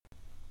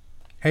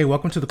Hey,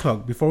 welcome to The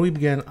Cloak. Before we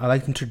begin, I'd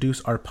like to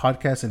introduce our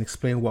podcast and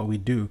explain what we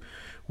do.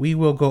 We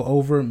will go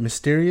over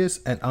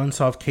mysterious and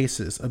unsolved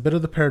cases, a bit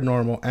of the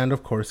paranormal, and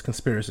of course,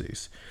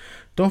 conspiracies.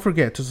 Don't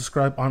forget to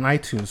subscribe on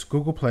iTunes,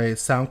 Google Play,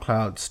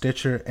 SoundCloud,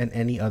 Stitcher, and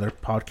any other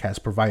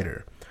podcast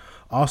provider.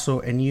 Also,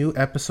 a new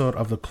episode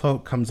of The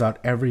Cloak comes out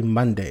every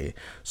Monday,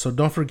 so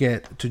don't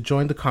forget to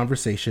join the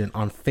conversation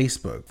on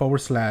Facebook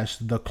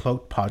 /The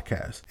Cloaked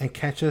Podcast and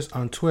catch us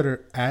on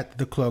Twitter at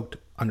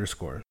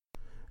 @TheCloaked_.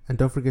 And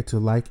don't forget to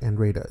like and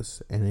rate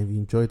us. And if you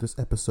enjoyed this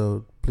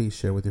episode, please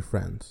share with your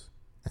friends.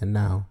 And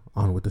now,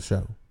 on with the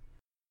show.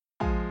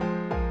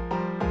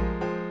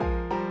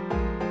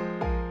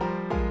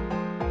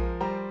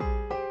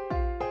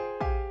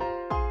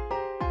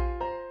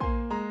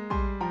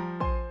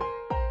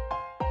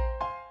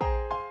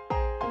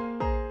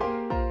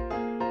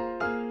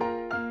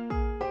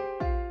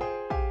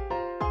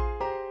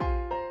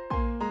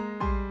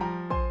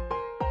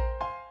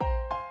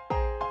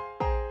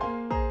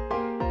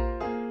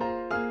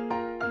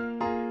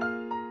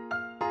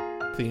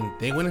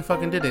 They went and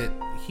fucking did it.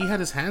 He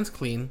had his hands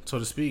clean, so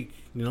to speak.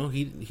 You know,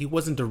 he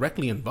wasn't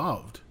directly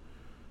involved.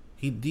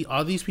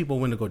 All these people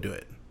went to go do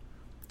it.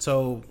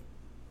 So,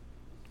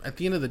 at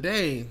the end of the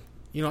day,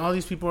 you know, all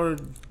these people are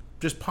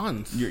just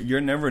pawns.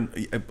 You're never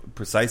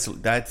precisely.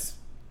 That's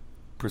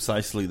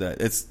precisely that.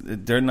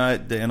 They're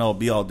not the end all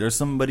be all. There's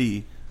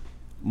somebody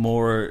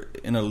more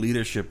in a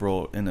leadership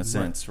role, in a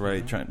sense,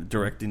 right?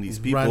 Directing these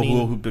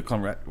people who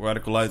become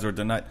radicalized, or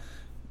they're not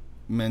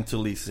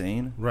mentally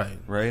sane, right?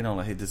 I'm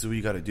like, hey, this is what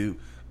you got to do.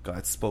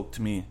 God spoke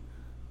to me.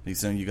 He's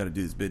saying you got to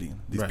do this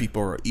bidding. These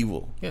people are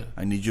evil. Yeah,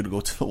 I need you to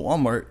go to the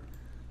Walmart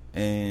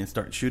and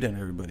start shooting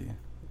everybody.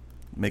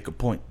 Make a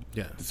point.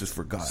 Yeah, this is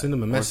for God. Send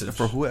them a message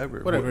for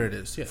whatever it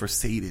is. Yeah, for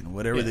Satan,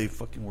 whatever they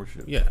fucking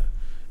worship. Yeah,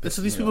 and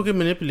so these people get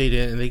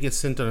manipulated and they get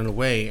sent on a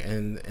way,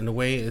 and in a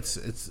way, it's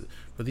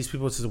for these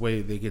people, it's the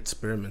way they get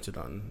experimented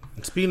on.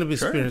 And speaking of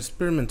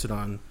experimented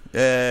on,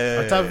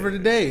 our topic for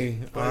today,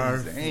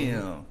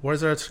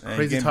 where's our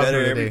crazy topic for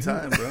today? Every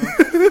time,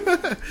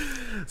 bro.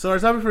 So our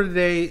topic for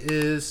today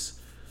is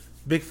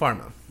Big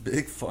Pharma.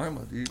 Big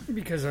Pharma, dude.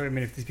 Because I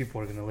mean, if these people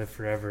are going to live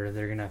forever,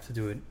 they're going to have to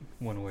do it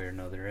one way or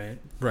another, right?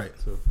 Right.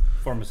 So,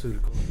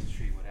 pharmaceutical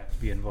industry would have to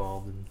be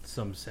involved in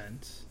some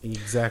sense.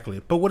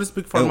 Exactly. But what is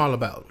Big Pharma all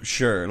about?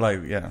 Sure,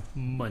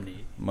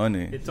 money.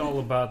 It's all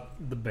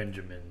about the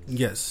Benjamins.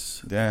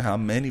 Yes. Yeah. How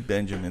many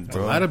Benjamins,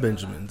 bro? A lot of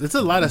Benjamins. It's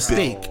a lot of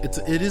stake.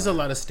 It is a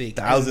lot of stake.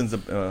 Thousands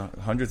of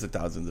hundreds of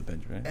thousands of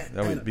Benjamins.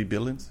 That would be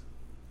billions.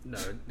 No,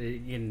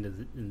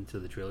 into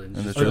the trillions.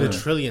 Or the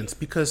trillions,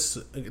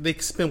 because they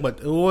spend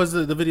what was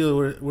the video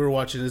we were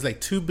watching? It's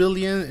like $2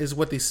 billion is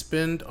what they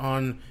spend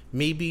on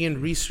maybe in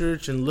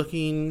research and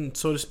looking,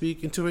 so to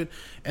speak, into it,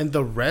 and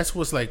the rest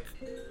was like,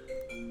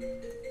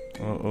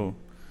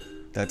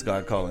 that's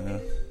God calling, huh?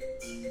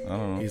 I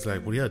don't know. He's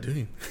like, what are y'all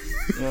doing?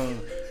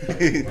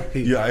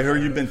 Yeah, I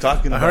heard you've been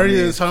talking. I heard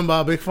you talking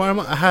about Big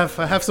Pharma. I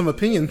have some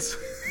opinions.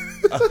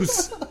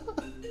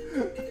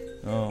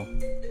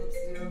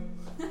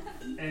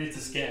 And it's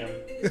a scam.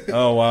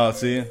 Oh wow!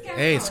 See,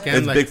 hey, scam.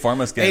 It's Big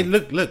Pharma scam. Hey,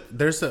 look.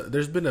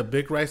 There's been a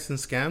big rise in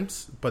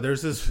scams, but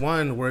there's this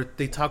one where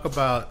they talk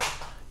about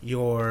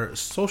your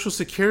Social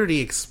Security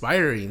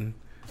expiring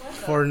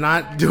for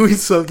not doing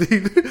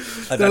something.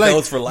 They're like,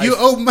 was for life. You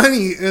owe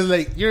money, and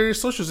like your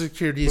Social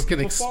Security is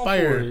gonna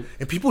expire,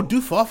 and people do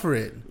fall for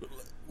it.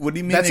 What do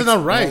you mean? That's on a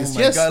rise.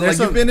 Yes, God. Like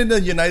you've been in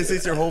the United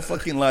States your whole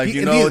fucking life.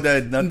 You know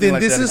that nothing then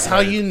like this that is how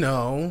you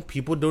know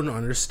people don't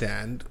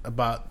understand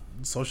about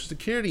Social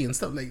Security and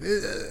stuff like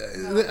this.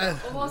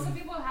 Well, some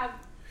people have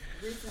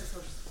recent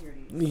Social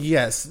Security.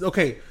 Yes.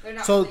 Okay.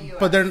 So,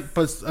 but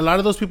a lot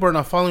of those people are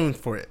not following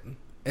for it.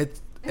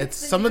 It's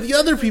some of the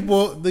other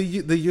people, the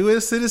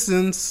U.S.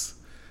 citizens,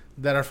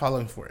 that are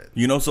following for it.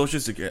 You know,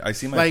 Social Security. I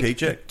see my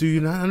paycheck. Do you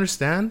not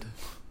understand?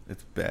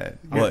 It's bad.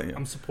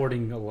 I'm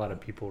supporting a lot lot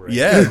of people right now.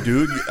 Yeah,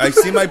 dude. I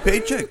see my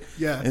paycheck.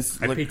 Yeah.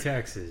 I pay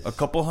taxes. A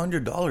couple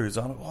 $100.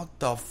 I'm like, what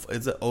the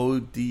it's an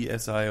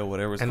ODSI or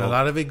whatever it's called. And a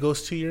lot of it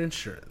goes to your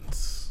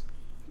insurance.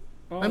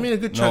 Oh. I mean, a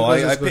good chunk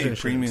goes I pay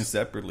premiums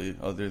separately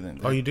other than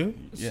that. Oh, you do?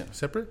 Yeah.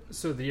 Separate?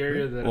 So the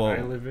area that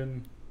I live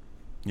in,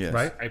 yes.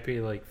 Right? I pay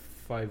like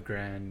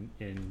 $5,000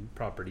 in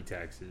property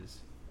taxes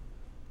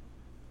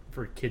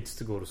for kids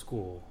to go to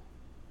school.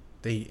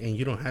 And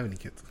you don't have any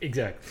kids.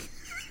 Exactly.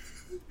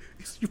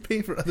 You're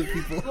paying for other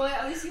people. Well,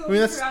 at least you won't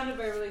be surrounded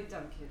by really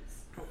dumb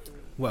kids. Hopefully.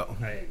 Well,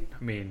 I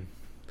mean,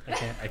 I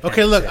can't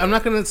okay, look, I'm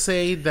not going to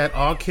say that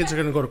all kids are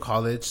going to go to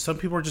college. Some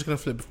people are just going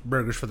to flip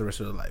burgers for the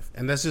rest of their life.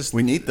 And that's just...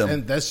 We need them.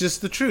 And that's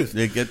just the truth.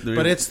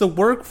 But it's the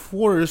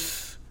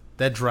workforce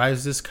that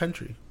drives this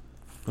country.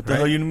 What the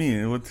hell you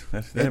mean?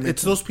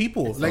 It's those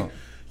people.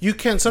 You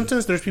can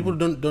sometimes there's people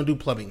who don't do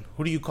plumbing.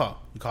 Who do you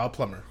call? You call a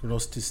plumber who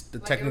knows the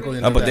technical.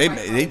 But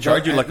they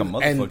charge you like a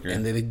motherfucker,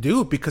 and they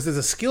do because it's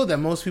a skill that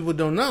most people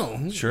don't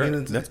know. Sure,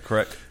 that's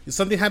correct. If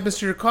something happens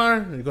to your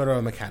car, you go to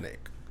a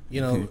mechanic.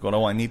 You know, you go to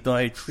Juanito.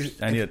 I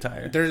need a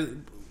tire.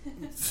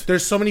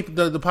 there's so many.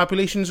 The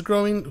population is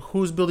growing.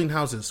 Who's building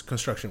houses?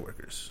 Construction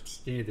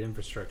workers. You need the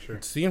infrastructure.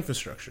 It's the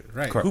infrastructure,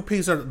 right? Correct. Who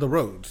pays the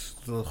roads?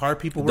 The hard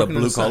people The working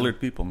in the sun. blue-collared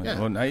people, man. Yeah.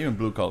 Well, not even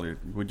blue-collared.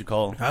 What'd you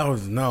call them? I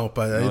don't know,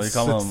 but No, it's you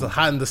call the them-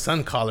 hot in the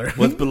sun collar.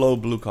 What's below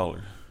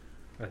blue-collar?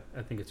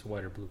 I think it's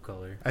white or blue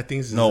color. I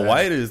think it's No, that.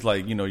 white is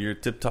like, your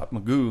tip-top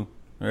Magoo,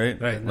 right?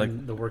 Right. And Like,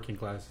 then the working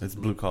class is it's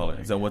blue-collar.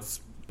 Is that what's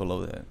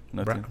below that?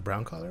 Nothing?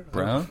 Brown collar.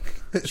 Brown?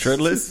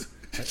 Shirtless?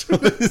 No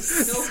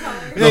color.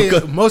 Hey,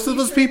 most of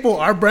those people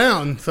are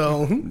brown,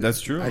 so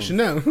That's true. I should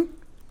know.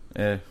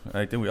 Yeah,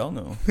 I think we all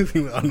know.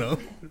 I know,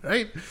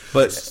 right?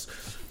 But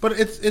But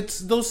it's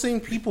those same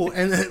people,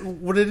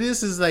 and what it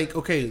is like,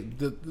 okay,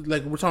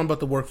 like we're talking about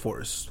the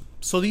workforce.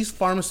 So these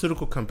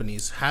pharmaceutical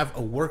companies have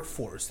a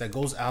workforce that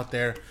goes out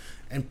there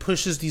and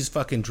pushes these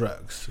fucking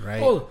drugs,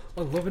 right? Oh,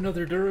 I love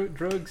another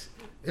drugs.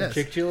 Yes.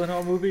 Jake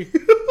Gyllenhaal movie.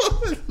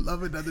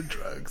 Love it, other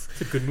drugs.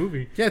 It's a good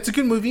movie. Yeah, it's a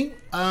good movie.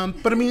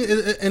 But I mean,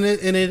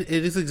 it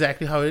is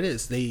exactly how it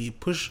is. They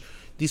push.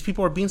 These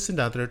people are being sent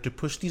out there to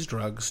push these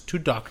drugs to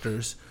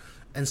doctors,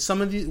 and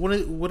some of these.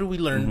 What do we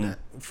learn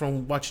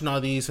from watching all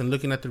these and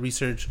looking at the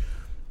research?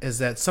 Is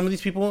that some of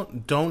these people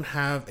don't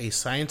have a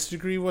science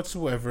degree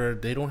whatsoever.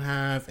 They don't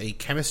have a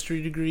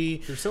chemistry degree.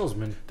 They're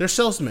salesmen. They're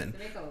salesmen.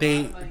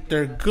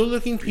 They're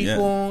good-looking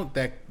people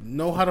that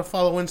know how to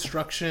follow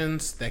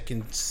instructions, that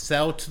can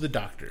sell to the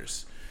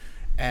doctors.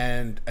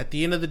 And at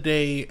the end of the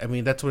day, I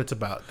mean, that's what it's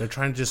about. They're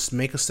trying to just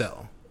make a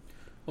sell.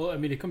 Well, I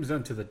mean, it comes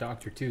down to the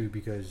doctor too,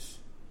 because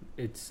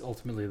it's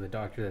ultimately the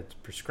doctor that's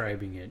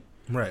prescribing it.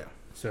 Right.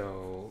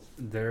 So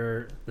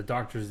the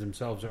doctors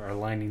themselves are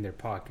lining their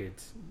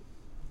pockets,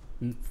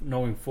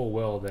 knowing full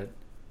well that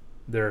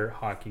they're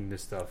hawking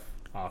this stuff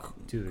off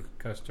to the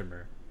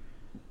customer.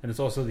 And it's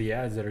also the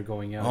ads that are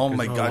going out. oh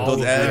my 'cause god, all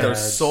those of ads the are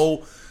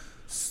so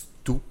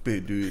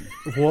stupid, dude.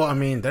 Well, I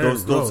mean,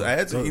 Those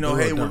ads, they're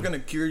hey, we're dumb. gonna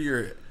cure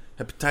your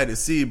hepatitis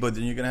C, but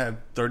then you're gonna have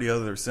 30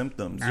 other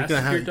symptoms. Ask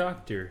gonna your have-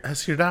 doctor.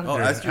 Ask your doctor. Oh,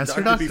 ask your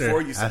doctor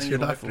before you Ask sign your your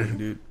life doctor. away,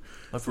 dude.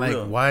 Like, for Like,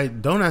 real. why?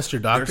 Don't ask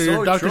your doctor. They're so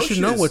Your doctor should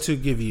know atrocious. what to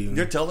give you.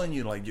 They're telling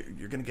you like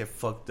you're gonna get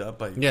fucked up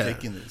by Yeah.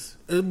 taking this.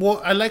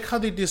 Well, I like how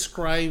they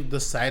describe the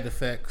side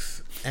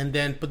effects, and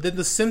then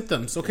the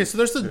symptoms. Okay, so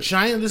there's a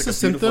giant. This It's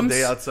is like a beautiful symptoms.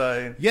 day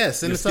outside.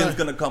 Yes, and your it's skin's like-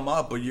 gonna come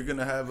up, but you're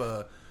gonna have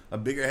a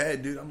bigger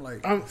head, dude. I'm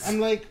like, I'm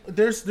like,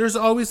 there's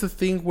always a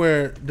thing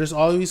where there's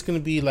always going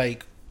to be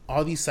like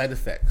all these side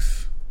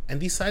effects, and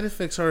these side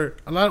effects are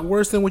a lot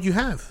worse than what you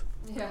have.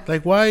 Yeah.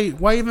 Like, why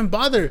even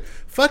bother?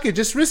 Fuck it,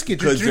 just risk it.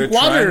 Just 'Cause drink they're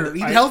water, trying eat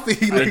to- healthy.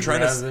 they're Like, trying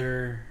to-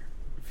 rather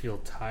feel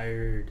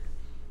tired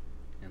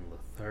and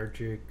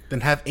lethargic.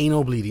 than have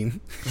anal bleeding.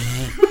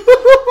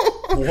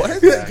 what?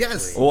 Exactly.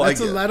 Yes, Well,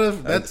 that's I a get- lot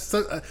of that's.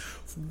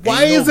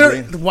 Why Anal is there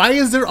bleeding. why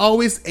is there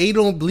always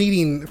anal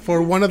bleeding for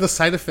one of the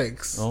side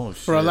effects? Oh,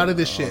 for a lot of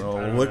this I shit. don't know.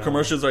 I don't What know.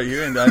 commercials are you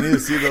hearing? I need to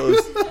see those.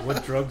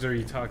 What drugs are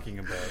you talking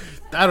about?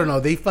 I don't know.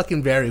 They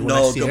fucking vary when I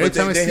No, see it. but Every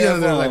time I they see them,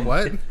 have, they're like,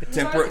 what?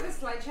 Tempor- Like a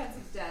slight chance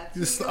of death.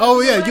 Just-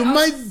 oh yeah, you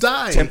might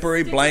die.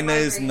 Temporary Stick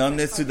blindness, migraine,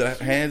 numbness to the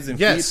fucking hands and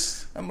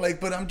Yes. feet. I'm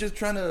like, but I'm just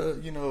trying to,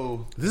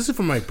 This is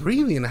for my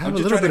breathing. I have I'm a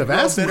just little trying bit to of grow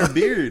a asthma. better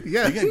beard.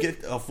 Yeah. You can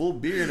get a full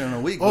beard in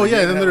a week. Oh but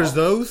yeah, you then have there's all-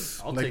 those.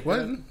 I'll Like take what?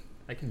 that.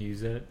 I can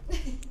use that.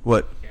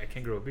 What? Yeah, I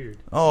can't grow a beard.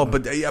 Oh,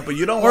 but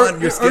you don't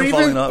want your skin even,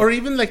 falling up. or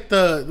even like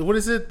the what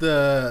is it,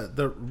 the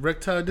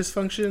erectile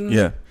dysfunction?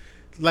 Yeah.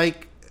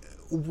 Like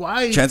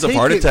why Chance of take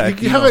heart it? attack,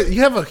 You you have know.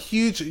 you have a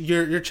huge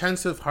your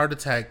chance of heart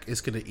attack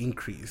is going to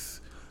increase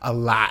a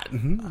lot,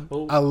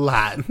 Well, a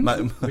lot.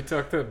 My- we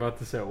talked about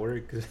this at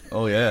work. 'Cause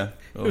oh yeah.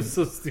 it was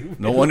so stupid.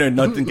 No wonder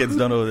nothing gets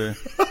done over there.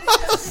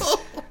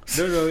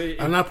 No,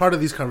 I'm not part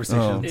of these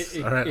conversations.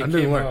 It All right, it I'm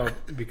doing came work.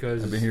 out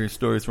because I've been hearing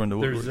stories from the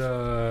there's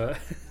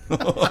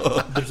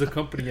woodworks. there's a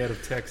company out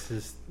of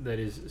Texas that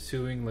is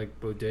suing like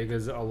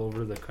bodegas all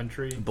over the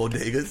country.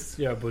 Bodegas.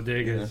 Yeah,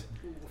 bodegas.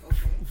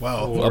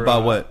 Wow. For,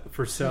 About what?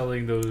 For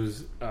selling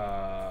those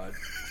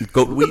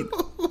Goat wheat.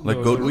 Like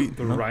no, goat the, wheat.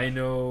 The no?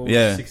 Rhino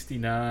Yeah.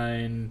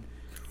 69.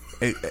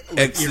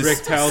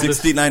 Erectile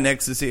 69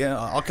 ecstasy. Yeah,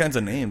 all kinds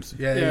of names.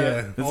 Yeah, Yeah. yeah.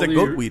 It's All like the-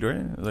 goat wheat,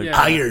 right? Like,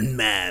 Yeah. Iron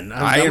Man.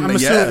 Iron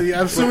Man,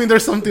 I'm assuming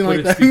there's something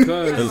But like it's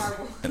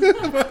that.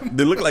 because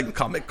They look like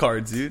comic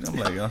cards, dude. I'm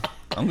like,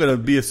 I'm gonna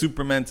be a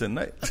Superman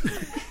tonight.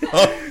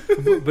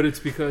 but it's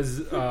because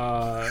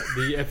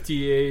the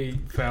FDA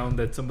found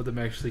that some of them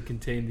actually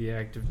contain the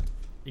active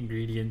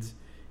ingredients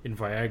in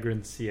Viagra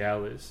and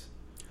Cialis.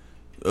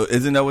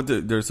 Isn't that what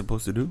they're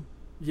supposed to do?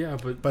 Yeah,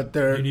 But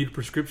they're you need a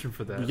prescription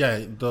for that.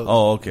 yeah.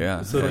 Oh, okay.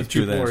 Yeah. So yeah, these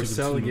true people that. are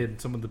selling it.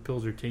 And some of the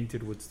pills are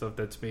tainted with stuff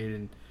that's made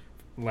in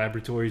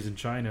laboratories in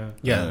China.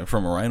 yeah.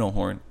 From a rhino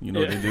horn. You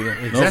know Yeah. they do that.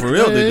 No, Exactly. for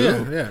real, they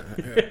yeah,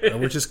 do. Yeah.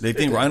 Which is They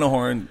think rhino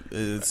horn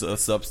is a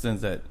substance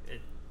that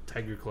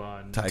Tiger Claw.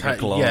 And tiger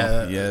claw.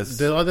 Yeah,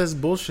 Yes. all this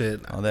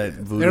bullshit. All that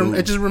voodoo.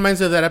 It just reminds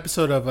me of that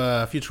episode of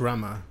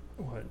Futurama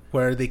what?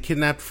 where they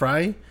kidnapped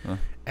Fry Huh.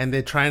 and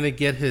they're trying to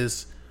get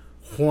his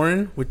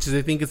horn, which is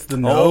I think it's the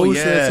Oh nose.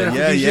 yeah,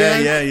 that's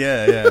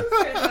yeah.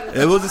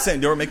 It was the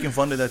same. They were making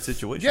fun of that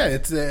situation. Yeah,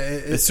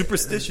 it's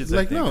superstitious.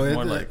 Like I think. no, It's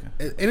more like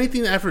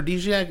anything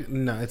aphrodisiac.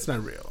 No, it's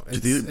not real.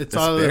 It's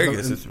all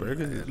asparagus.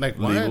 like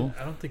legal. what?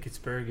 I don't think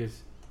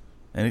asparagus.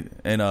 And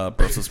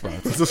Brussels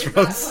sprouts, Brussels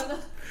sprouts,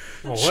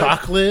 Well, what?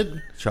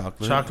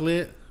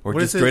 chocolate, or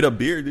What just is it? straight up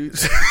beer, dude.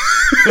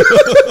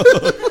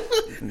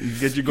 You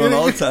get you going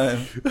all the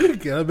time.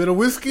 Get a bit of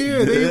whiskey,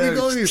 and then you be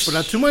going, but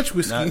not too much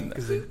whiskey.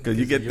 Because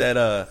you get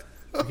that.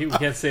 We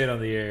can't say it on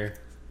the air.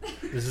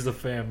 This is a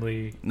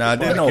family. Nah,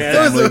 there's no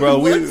podcast. family,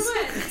 bro.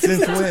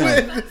 Since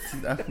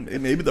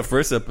When? Maybe the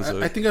first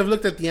episode. I think I've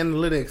looked at the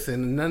analytics,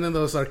 and none of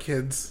those are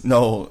kids.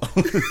 No. I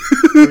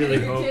really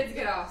your hope. kids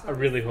get off. I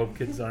really hope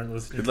kids aren't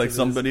listening. It's like to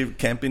somebody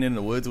camping in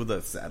the woods with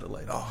a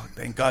satellite. Oh,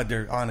 thank God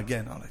they're on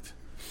again. I'm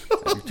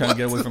like, trying to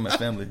get away from my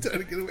family. Trying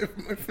to get away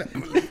from my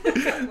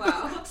family.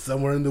 Wow.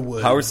 Somewhere in the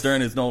woods. Howard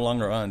Stern is no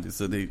longer on,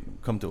 so they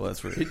come to us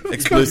for Did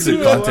explicit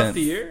you go off content.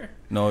 the air?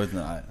 No, it's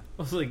not.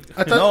 I was like,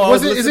 I thought, No, I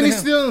was isn't listening he to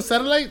him. still on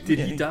satellite? did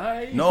he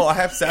die? No, I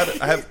have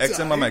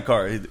XM on my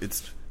car.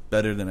 It's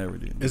better than ever,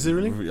 dude. Is it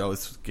really? I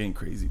was getting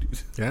crazy, dude.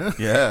 Yeah.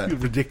 Yeah,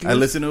 Ridiculous. I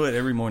listen to it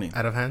every morning.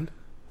 Out of hand.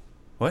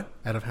 What?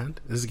 Out of hand.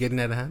 This is getting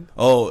out of hand.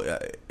 Oh,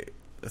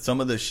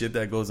 some of the shit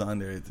that goes on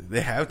there,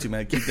 they have to,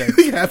 man. Keep that.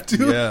 You have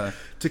to. Yeah,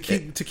 To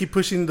keep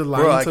pushing the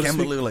line. bro. I so to can't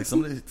speak. believe like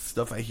some of the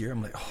stuff I hear.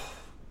 I'm like, oh,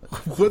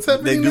 What's they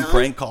happening do now?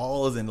 prank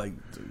calls and like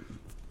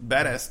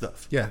badass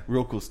stuff. Yeah.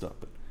 real cool stuff.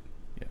 But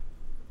yeah,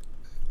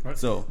 What?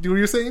 so Do what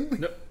you're saying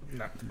No.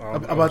 No.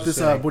 about this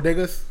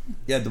bodegas?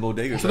 yeah, the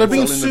bodegas. So they're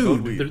being selling the goat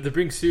sued. weed. They're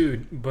being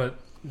sued, but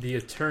the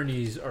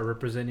attorneys are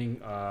representing.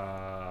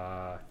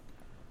 How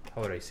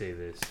would I say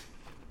this?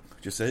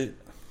 Just say it.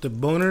 The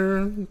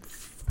boner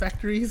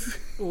factories.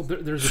 Well,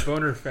 there's a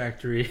boner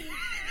factory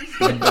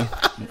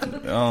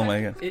Oh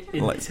my god.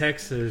 in Like-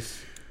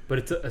 Texas, but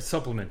it's a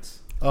supplements.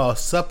 Oh,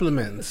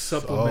 supplements.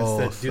 Supplements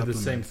that do the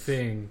same supplements.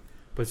 thing,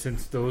 but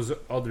since those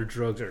other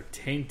drugs are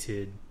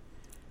tainted,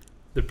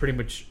 they're pretty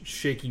much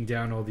shaking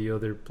down all the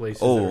other places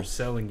that Oh. are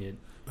selling it.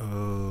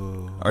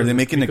 Oh. Are they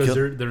making a because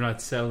kill? they're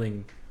not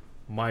selling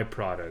my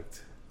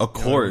product. Of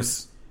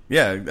course.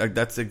 Yeah,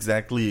 that's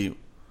exactly.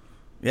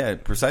 Yeah,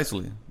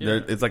 precisely. Yeah.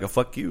 It's like a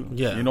fuck you.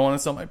 Yeah. You don't want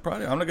to sell my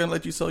product? I'm not going to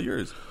let you sell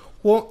yours.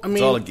 Well, I mean,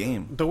 It's all a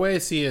game. The way I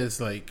see it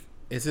is like,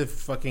 is it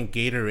fucking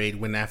Gatorade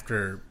went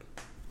after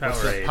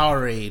Powerade.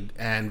 Powerade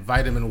and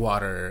vitamin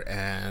water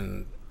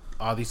and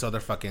all these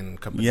other fucking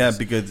companies? Yeah,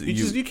 because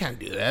you can't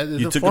do that.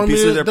 you The took a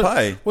piece of their formula-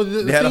 pie. Well,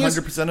 the they had thing is-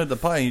 100% of the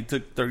pie. You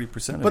took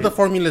 30% of but it. the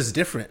formula is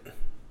different.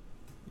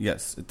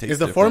 Yes, it tastes If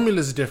the different. formula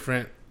is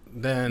different,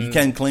 then You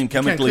can't claim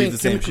chemically it's the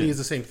same chemically shit. is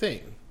the same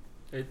thing.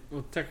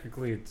 Well,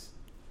 technically, it's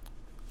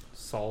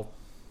salt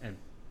and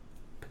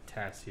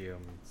potassium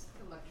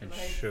and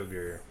Electrolytes.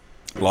 sugar.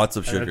 Lots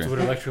of And sugar. that's what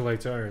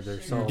electrolytes are.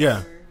 They're salt.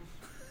 Yeah.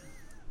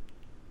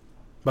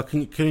 But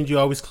couldn't you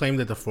always claim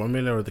that the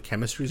formula or the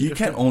chemistry is You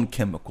different? can't own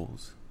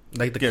chemicals.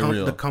 Like Get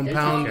real. the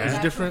compound Yeah. is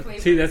Natural different.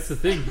 flavor. See, that's the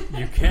thing.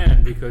 You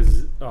can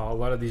because a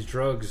lot of these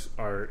drugs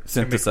are chemically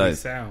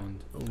Synthesized.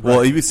 sound.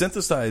 Well, if you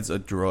synthesize a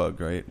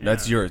drug, right?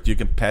 That's Yeah. yours. You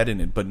can patent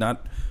it, but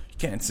not. You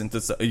can't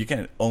synthesize. You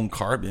can't own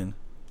carbon.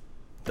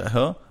 The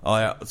hell? Oh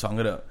yeah. So I'm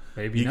gonna.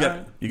 Maybe You not.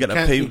 got. You gotta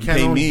You can't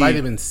pay own me.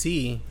 vitamin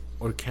C,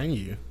 or can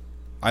you?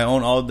 I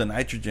own all the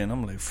nitrogen.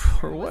 I'm like,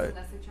 for what?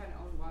 Unless they try to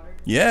own water.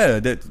 Yeah,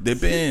 they've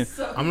been.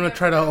 So I'm gonna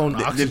try to own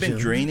They've oxygen. been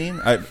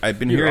draining. I've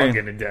been You're all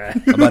hearing gonna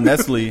die. about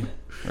Nestle,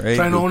 right?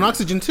 Trying to own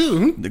oxygen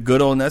too. The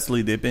good old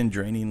Nestle. They've been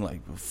draining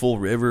like full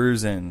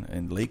rivers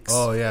and lakes.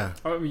 Oh yeah.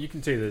 I mean, you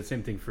can say the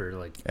same thing for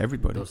like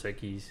Everybody. Dos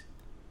Equis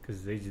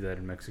because they do that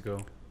in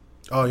Mexico.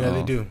 Oh yeah,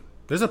 they Oh. do.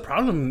 There's a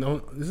problem,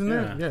 isn't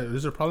there? Yeah. Yeah,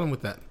 there's a problem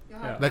with that. You'll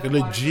have Like a no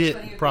water, legit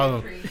plenty of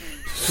problem. beer trees.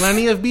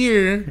 Plenty of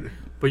beer,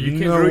 But you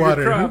can't no grow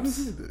water. your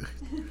crops.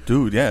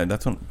 Dude, yeah,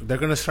 that's what They're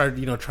gonna start,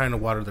 trying to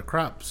water the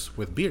crops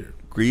with beer.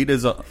 greed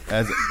is.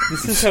 As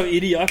This is how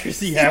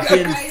idiocracy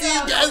happens. I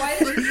know. Why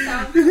does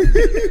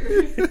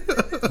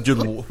it sound so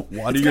just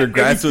water your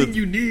grass with Everything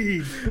you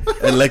need.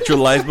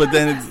 electrolytes, but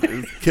then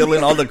it's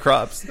killing all the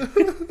crops.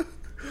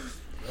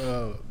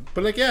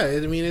 But like, yeah, I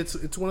mean,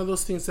 it's one of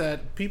those things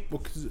that people,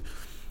 cause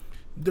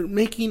they're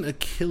making a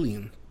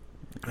killing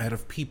out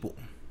of people,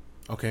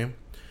 okay,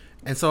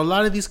 and so a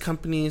lot of these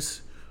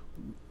companies,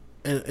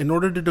 in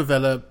order to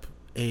develop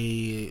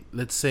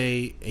let's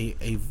say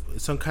a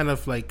some kind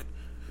of like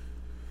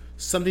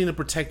something to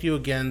protect you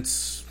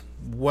against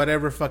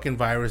whatever fucking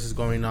virus is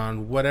going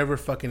on, whatever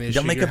fucking issue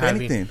They'll make you're up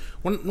having. anything.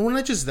 Well,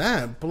 not just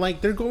that, but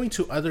like they're going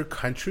to other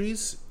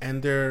countries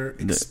and they're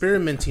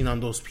experimenting on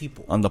those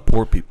people, On the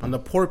poor people. on the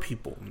poor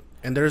people.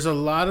 And there's a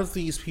lot of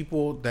these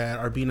people that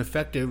are being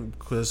affected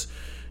because,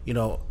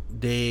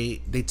 they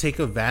take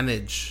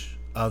advantage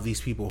of these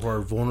people who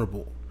are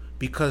vulnerable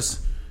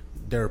because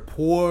they're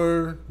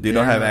poor. They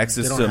don't have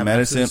access they don't to have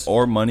medicine access-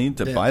 or money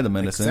to buy the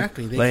medicine.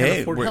 Exactly. They Like, can't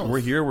hey, afford health. we're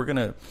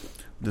here.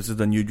 This is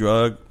the new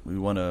drug. We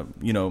want to,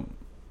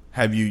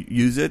 have you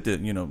used it? To,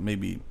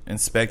 maybe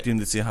inspecting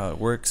to see how it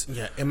works.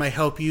 Yeah, it might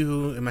help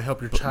you. It might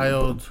help your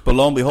child. But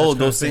lo and behold,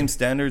 those same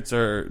standards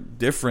are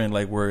different,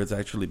 like where it's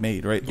actually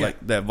made, right? Yeah.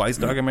 Like that Vice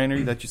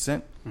documentary that you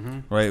sent,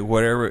 right?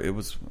 Whatever it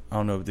was, I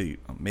don't know if they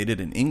made it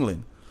in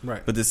England,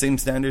 right? But the same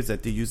standards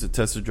that they use to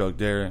test the drug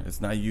there, it's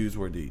not used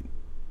where they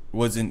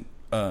wasn't.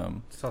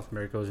 South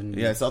America was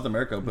in South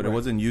America, but it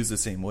wasn't used the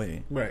same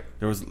way. Right.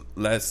 There was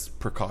less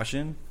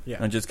precaution,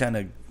 and just kind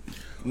of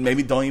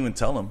maybe don't even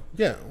tell them.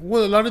 Yeah,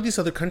 well, a lot of these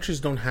other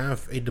countries don't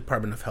have a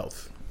Department of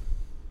Health.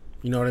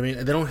 You know what I mean?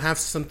 They don't have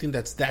something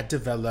that's that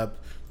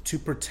developed to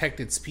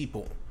protect its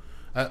people.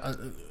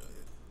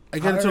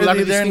 Again, so a lot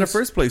of there in the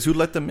first place. Who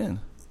let them in?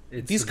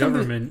 It's these the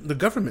government. The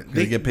government.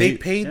 They get paid. They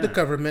paid the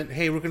government.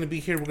 Hey, we're going to be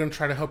here. We're going to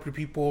try to help your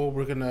people.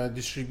 We're going to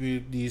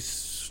distribute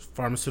these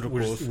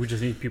pharmaceuticals. We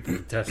just need people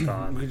to test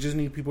on. We just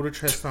need people to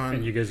test on.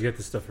 And you guys get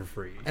this stuff for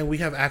free. And we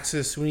have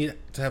access. We need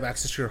to have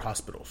access to your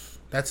hospitals.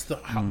 That's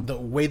the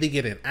way they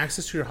get in.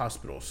 Access to your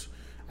hospitals.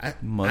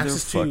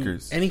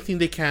 Motherfuckers. To anything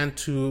they can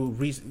to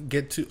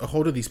get to a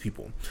hold of these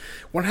people.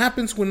 What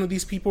happens when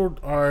these people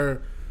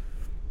are,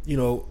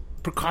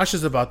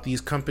 precautious about these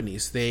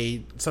companies?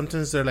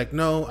 Sometimes they're like,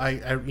 no,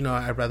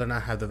 I'd rather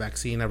not have the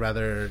vaccine. I'd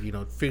rather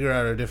figure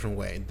out a different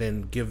way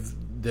than give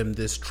them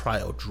this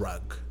trial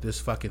drug, this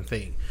fucking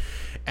thing.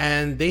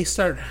 And they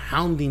start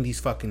hounding these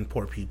fucking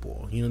poor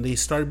people. They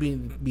start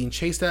being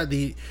chased at.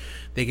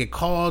 They get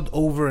called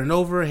over and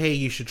over. Hey,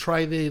 you should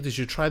try this. You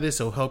should try this.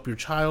 It'll help your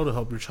child. It'll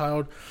help your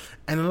child.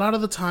 And a lot of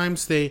the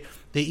times they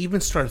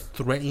even start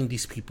threatening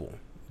these people.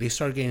 They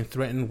start getting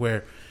threatened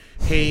where,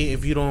 hey,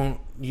 if you don't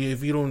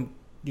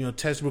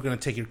test, we're going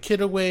to take your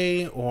kid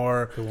away,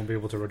 or they won't be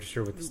able to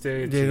register with the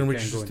state. They're going to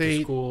register with the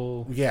state.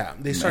 School. Yeah,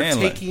 they start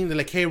taking. They're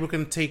like, hey, we're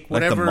going to take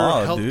whatever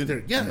help.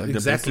 Yeah, like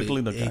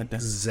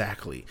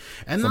exactly.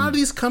 And a lot of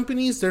these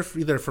companies, they're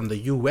either from the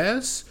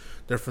U.S.,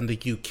 they're from the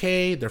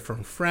UK, they're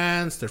from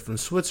France, they're from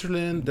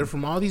Switzerland, they're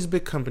from all these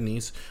big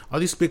companies, all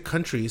these big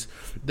countries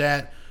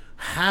that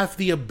have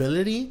the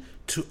ability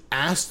to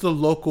ask the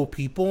local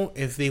people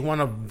if they want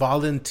to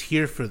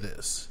volunteer for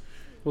this.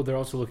 Well, they're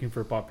also looking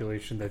for a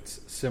population that's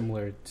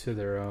similar to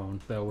their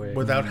own. That way,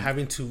 without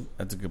having to.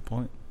 That's a good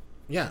point.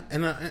 Yeah,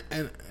 and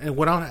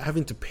without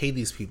having to pay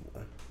these people,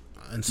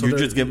 and so you're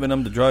just giving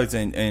them the drugs,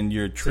 and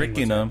you're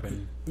tricking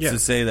them to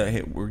say that,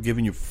 hey, we're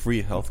giving you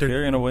free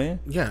healthcare in a way.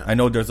 Yeah, I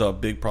know there's a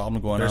big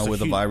problem going on with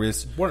the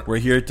virus. We're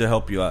here to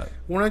help you out.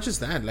 Well, not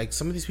just that. Like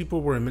some of these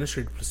people were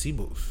administered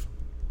placebos.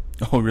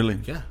 Oh, really?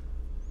 Yeah.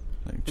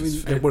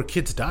 And where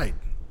kids died.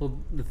 Well,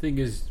 the thing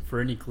is, for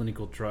any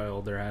clinical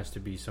trial, there has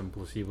to be some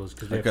placebos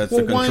because that's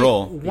the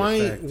control.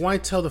 Why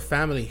tell the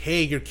family,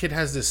 hey, your kid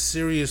has this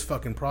serious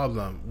fucking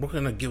problem? We're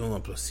gonna give him a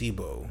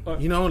placebo.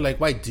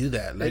 Why do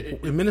that?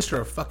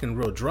 Administer a fucking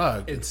real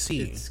drug and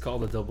see. It's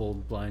called a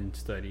double-blind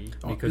study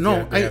because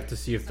they have to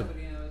see if the.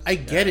 I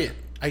get it.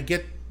 I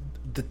get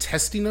the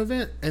testing of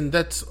it, and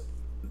that's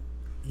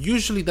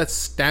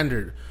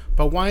standard.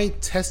 But why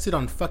test it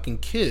on fucking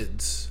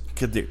kids?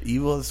 Because they're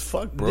evil as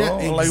fuck, bro. Yeah,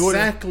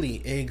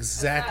 exactly.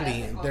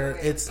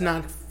 It's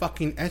not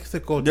fucking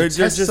ethical. They're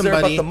just there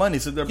about the money,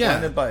 so they're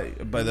blinded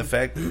by the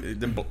fact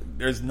that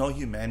there's no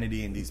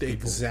humanity in these people.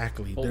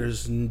 Exactly.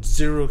 There's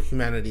zero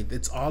humanity.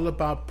 It's all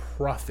about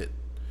profit,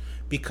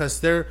 because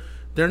they're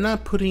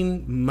not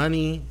putting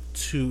money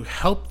to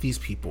help these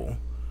people.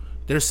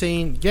 They're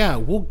saying, yeah,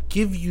 we'll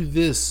give you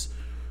this,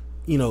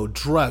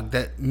 drug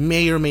that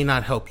may or may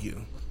not help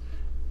you,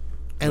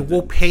 and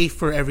we'll pay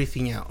for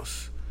everything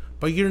else.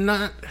 But you're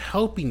not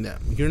helping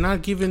them. You're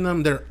not giving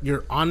them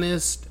your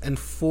honest and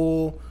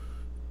full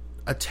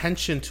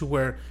attention to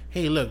where,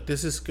 hey, look,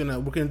 we're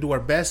gonna do our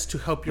best to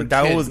help your kid.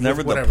 But that was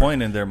never the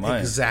point in their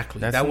mind.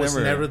 Exactly. That was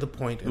never the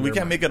point. We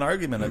can't make an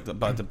argument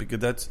about that because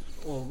that's.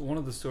 Well, one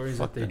of the stories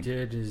that they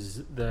did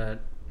is that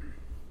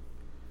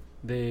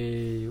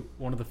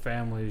one of the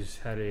families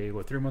had a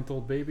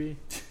 3-month-old baby.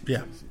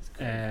 Yeah.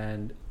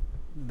 And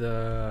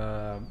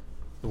the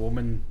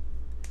woman.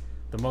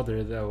 The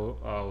mother that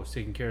was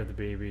taking care of the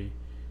baby,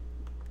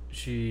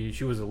 she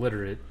was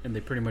illiterate, and they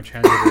pretty much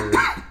handed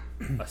her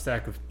a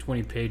stack of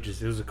 20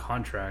 pages. It was a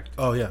contract.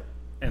 Oh, yeah.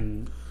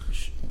 And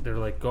they're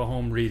like, go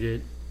home, read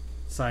it,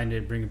 sign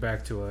it, bring it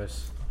back to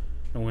us.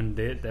 And when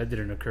that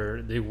didn't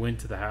occur, they went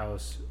to the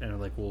house and were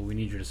like, well, we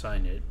need you to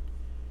sign it.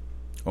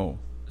 Oh.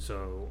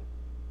 So,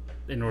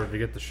 in order to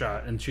get the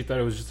shot. And she thought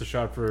it was just a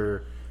shot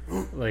for,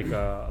 like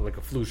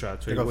a flu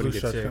shot, so you wouldn't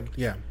get sick.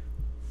 Yeah.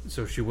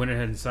 So she went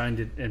ahead and signed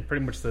it, and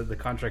pretty much the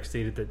contract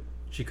stated that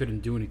she couldn't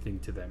do anything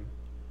to them.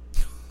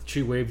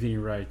 She waived any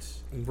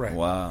rights. Right.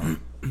 Wow.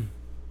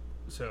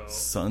 So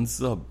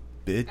sons of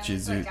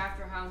bitches. And it's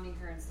after hounding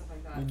her and stuff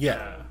like that.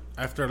 Yeah.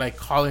 After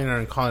calling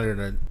her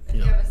to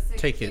you have a sick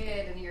take kid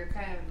it, and you're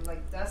kind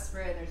of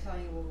desperate, and they're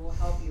telling you, well, we'll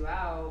help you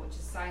out, which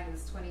is signing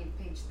this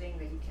 20-page thing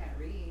that you can't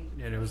read.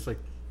 Yeah, and it was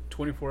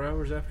 24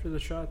 hours after the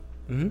shot.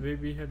 Mm-hmm. The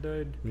baby had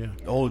died. Yeah.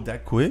 Oh,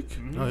 that quick?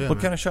 Mm-hmm. Oh, yeah. What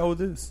kind of shot was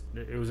this?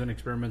 It was an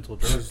experimental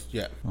drug.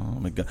 Yeah. Oh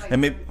my god. Like,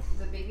 and maybe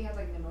the baby had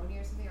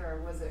pneumonia or something,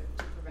 or was it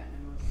to prevent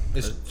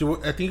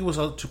pneumonia? I think it was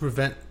to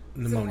prevent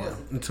pneumonia.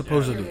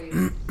 Supposedly.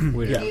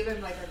 They Yeah. gave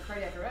him like a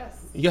cardiac arrest.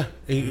 Yeah,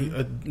 he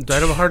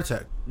died of a heart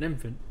attack. An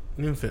infant.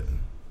 An infant,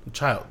 a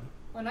child.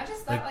 Well, not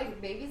just that, like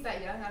babies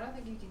that young, I don't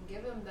think you can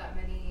give them that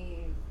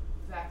many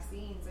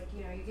vaccines. Like,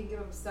 you know, you can give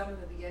them some in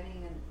the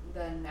beginning, and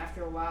then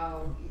after a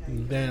while, you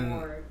know, you Then- give them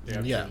more.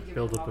 Yeah, Yeah. You give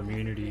build them up all kinds of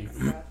immunity.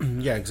 things,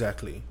 yeah. Yeah,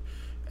 exactly.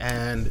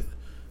 And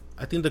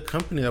I think the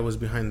company that was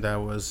behind that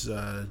was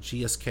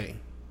GSK.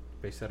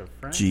 Based out of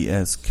France.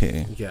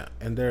 GSK. Yeah,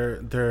 and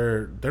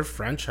their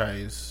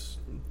franchise,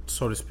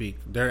 so to speak,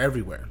 they're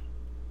everywhere.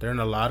 They're in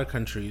a lot of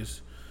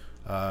countries,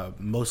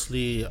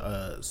 mostly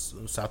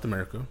South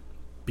America,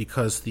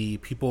 because the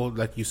people,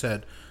 like you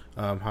said,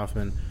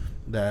 Hoffman,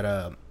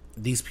 that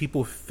these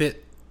people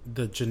fit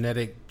the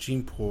genetic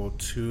gene pool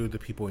to the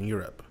people in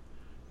Europe,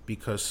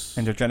 because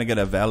And they're trying to get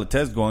a valid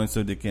test going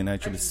so they can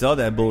actually sell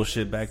that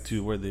bullshit back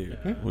to where they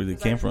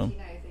It's came from.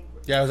 Argentina, I think.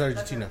 Yeah, it was That's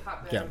Argentina. a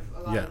hotbed Yeah, of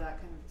a lot yeah. of that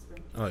kind of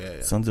experience. oh yeah,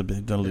 yeah. Sons of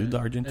bitch, don't lose the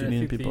And I Argentinian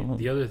think people.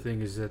 the other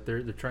thing is that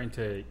they're trying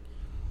to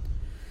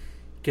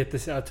get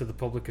this out to the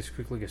public as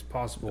quickly as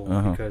possible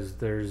because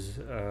there's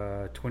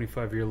a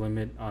 25-year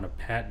limit on a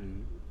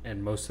patent,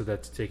 and most of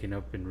that's taken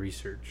up in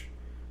research.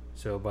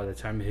 So by the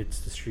time it hits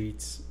the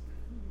streets,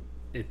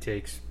 it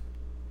takes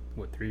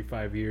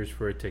 3-5 years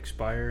for it to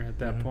expire at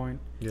that point,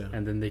 Yeah,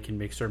 and then they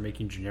can start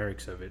making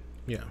generics of it.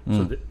 yeah.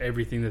 So that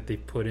everything that they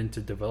put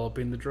into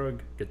developing the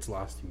drug gets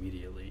lost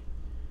immediately.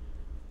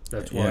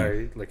 That's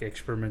why like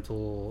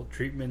experimental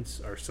treatments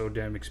are so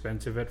damn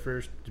expensive at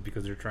first,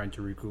 because they're trying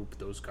to recoup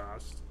those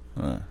costs.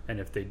 And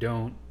if they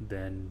don't,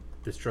 then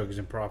this drug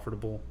isn't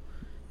profitable.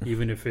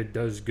 Even if it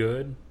does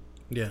good,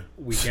 Yeah.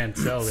 we can't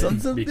sell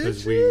Sons it of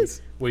because bitches.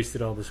 we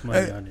wasted all this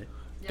money on it.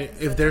 Yeah,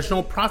 If there's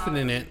no profit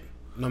in it,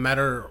 no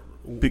matter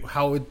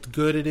how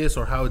good it is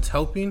or how it's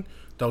helping,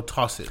 they'll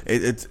toss it.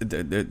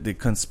 They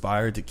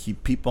conspire to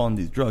keep people on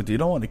these drugs. They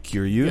don't want to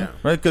cure you, Yeah.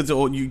 right? Because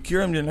you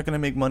cure them, you're not going to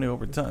make money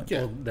over time.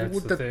 Yeah. Well, that's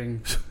With the the-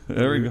 thing.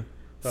 There we go.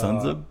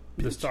 Sons of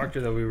This bitches. doctor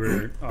that we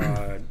were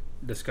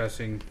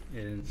discussing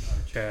in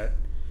our chat,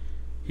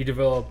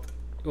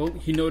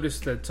 he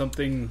noticed that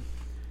something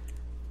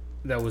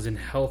that was in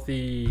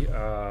healthy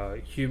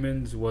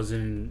humans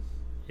wasn't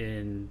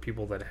in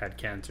people that had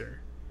cancer,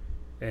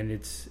 and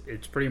it's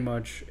pretty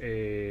much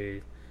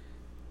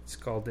it's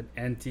called an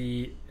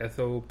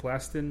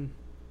anti-ethoplastin.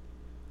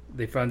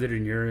 They found it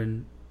in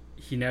urine.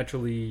 He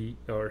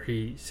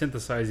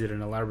synthesized it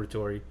in a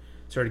laboratory,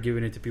 started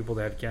giving it to people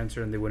that had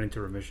cancer, and they went into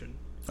remission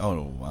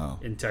Oh, wow.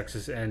 in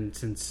Texas. And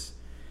since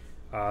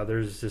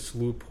there's this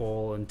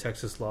loophole in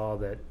Texas law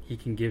that he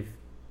can give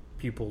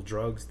people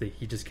drugs, that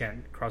he just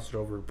can't cross it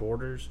over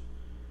borders,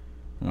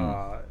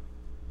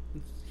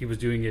 he was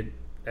doing it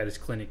at his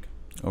clinic.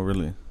 Oh,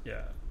 really?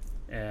 Yeah,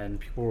 and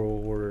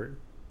people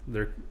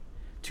their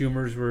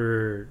tumors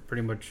were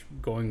pretty much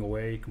going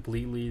away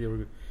completely. They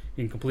were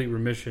in complete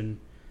remission.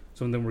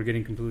 Some of them were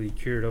getting completely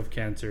cured of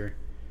cancer,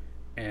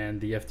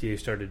 and the FDA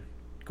started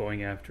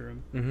going after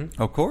him.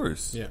 Mm-hmm. Of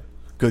course. Yeah.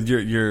 Because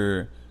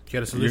you're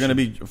Get a solution. you're going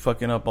to be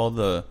fucking up all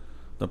the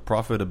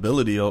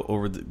profitability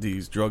over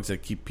these drugs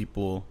that keep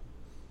people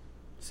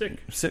Sick.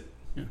 sick.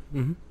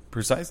 Mm-hmm.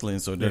 Precisely.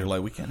 And so they're Yeah.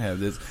 like, we can't have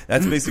this.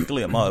 That's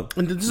basically a mob.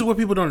 And this is what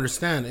people don't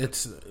understand.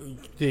 It's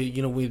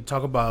we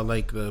talk about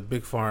like the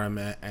big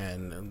pharma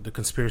and the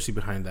conspiracy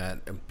behind that.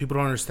 And people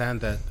don't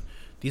understand that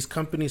these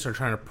companies are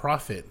trying to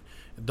profit.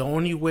 The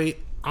only way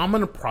I'm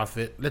going to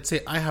profit, let's say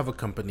I have a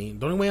company,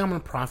 the only way I'm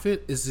going to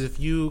profit is if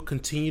you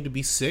continue to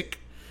be sick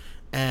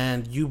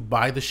and you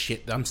buy the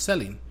shit that I'm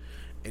selling.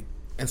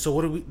 And so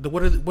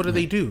what do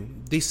they do?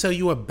 They sell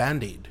you a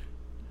Band-Aid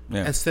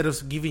instead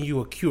of giving you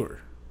a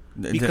cure.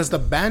 Because the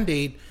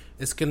Band-Aid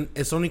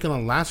it's only going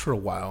to last for a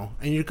while,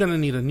 and you're going to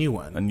need a new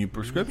one. a new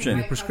prescription.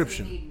 Might cause you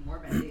prescription. need more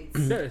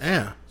Band-Aids.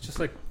 Yeah. It's just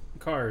like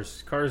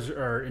cars. Cars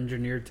are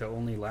engineered to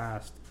only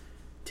last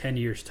 10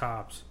 years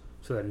tops,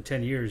 so that in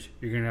 10 years,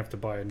 you're going to have to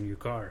buy a new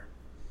car.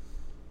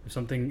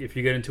 If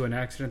you get into an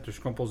accident, there's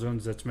crumple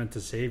zones that's meant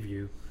to save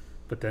you,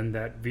 but then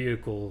that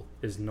vehicle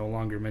is no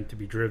longer meant to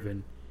be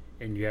driven,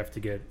 and you have to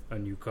get a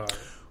new car.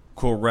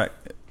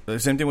 Correct. The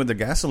same thing with the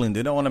gasoline.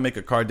 They don't want to make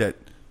a car that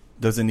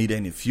doesn't need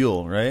any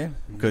fuel, right?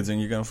 Because then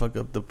you're going to fuck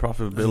up the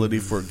profitability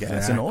for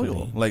gas and oil.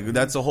 Exactly. Like,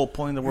 that's the whole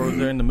point of the world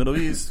there in the Middle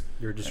East.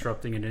 You're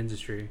disrupting an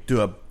industry.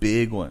 Do a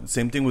big one.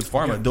 Same thing with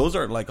pharma. Yeah. Those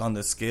are like on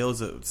the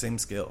scales, same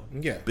scale.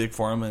 Yeah. Big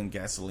pharma and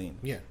gasoline.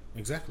 Yeah,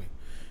 exactly.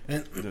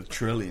 And The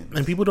trillions.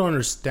 and people don't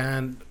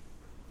understand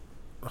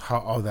how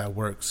all that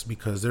works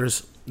because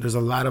there's a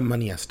lot of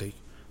money at stake.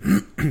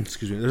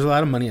 Excuse me. There's a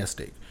lot of money at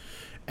stake,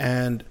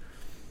 and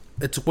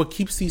it's what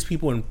keeps these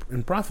people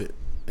in profit.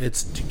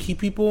 It's to keep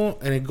people,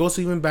 and it goes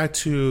even back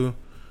to,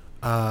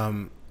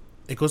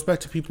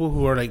 people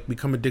who are like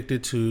become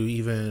addicted to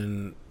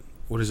even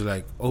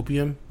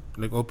opium,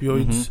 like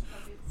opioids,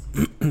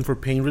 for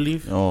pain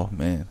relief. Oh,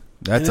 man.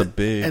 That's a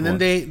big And then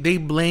one. they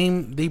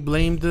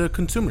blame the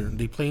consumer.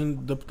 They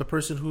blame the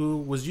person who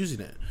was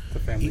using it. The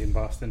family in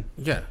Boston.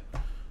 Yeah.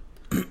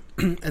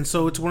 And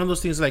so it's one of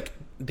those things like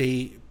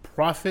they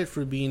profit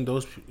for being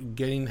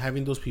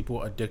having those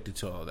people addicted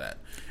to all that.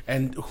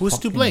 And who's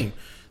to blame?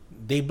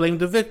 they blame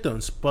the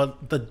victims,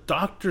 but the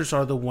doctors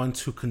are the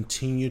ones who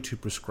continue to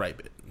prescribe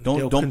it.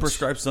 Don't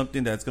prescribe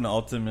something that's going to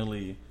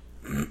ultimately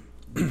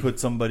put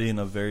somebody in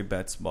a very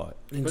bad spot.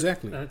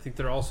 Exactly. But I think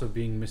they're also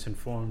being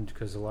misinformed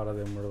because a lot of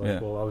them were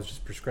like, well, I was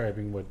just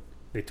prescribing what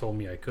they told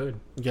me I could.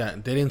 Yeah,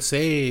 they didn't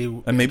say...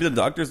 And maybe the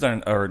doctors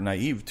are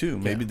naive, too.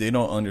 Maybe they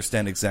don't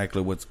understand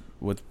exactly what's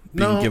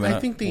being given. I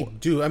think they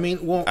do. I mean,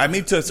 to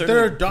a certain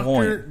they're a doctor,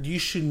 point. You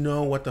should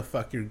know what the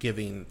fuck you're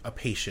giving a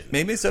patient.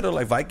 Maybe instead of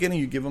like Vicodin,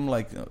 you give them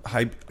like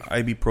high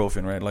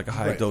ibuprofen, right? Like a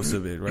high dose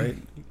of it, right?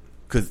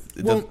 Because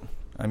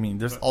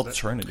there's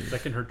alternatives.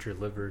 That can hurt your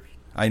liver.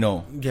 I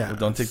know. Yeah. Well,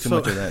 don't take too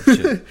much of that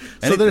shit.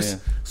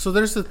 So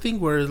there's the thing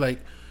where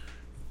like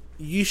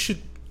you should...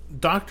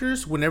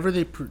 Doctors, whenever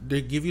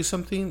they give you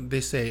something, they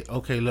say,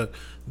 okay, look,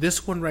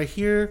 this one right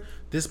here,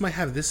 this might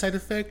have this side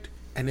effect,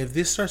 and if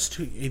you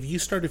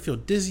start to feel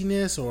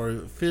dizziness or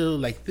feel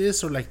like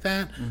this or like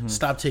that,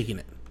 stop taking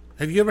it.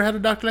 Have you ever had a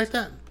doctor like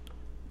that,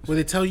 where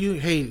they tell you,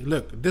 hey,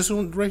 look, this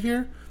one right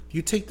here,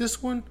 you take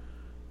this one,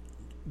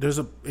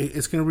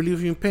 it's going to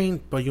relieve you in pain,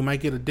 but you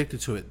might get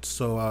addicted to it.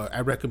 So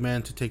I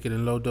recommend to take it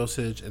in low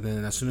dosage, and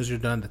then as soon as you're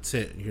done, that's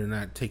it. You're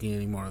not taking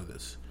any more of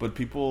this. But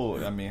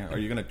people, I mean, are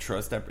you going to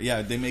trust that?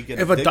 Yeah, they make it.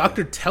 If a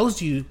doctor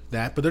tells you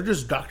that, but they're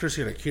just doctors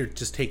here, like, here,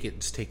 just take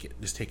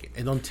it,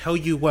 and don't tell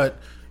you what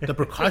the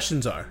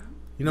precautions are.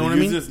 You know what I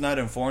mean? The user's not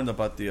informed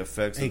about the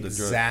effects of the drug.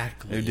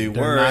 Exactly. If they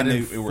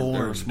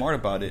were smart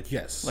about it.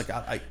 Yes. Like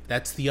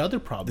that's the other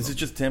problem. This is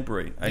just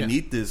temporary. I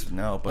need this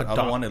now, but I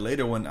don't want it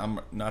later when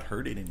I'm not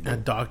hurting anymore. A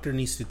doctor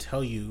needs to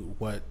tell you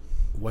what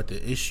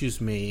the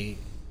issues may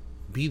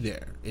be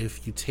there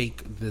if you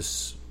take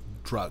this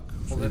drug,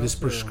 or this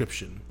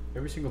prescription.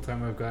 Every single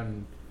time I've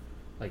gotten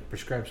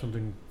prescribed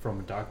something from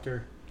a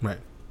doctor, right?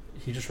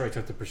 He just writes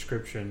out the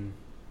prescription,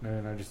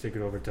 and I just take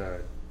it over to,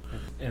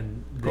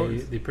 and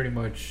they pretty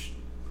much.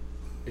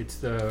 It's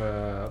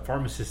the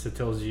pharmacist that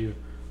tells you,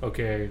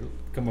 okay,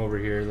 come over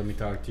here, let me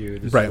talk to you.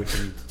 This is what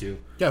you need to do.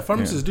 Yeah,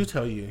 pharmacists do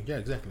tell you. Yeah,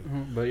 exactly.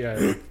 Mm-hmm. But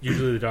yeah,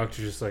 usually the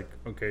doctor's just like,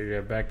 okay, you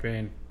have back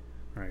pain.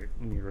 All right,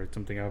 let me write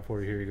something out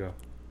for you. Here you go.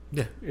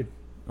 Yeah.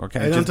 Or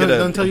can I just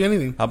don't tell you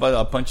anything. How about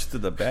I'll punch to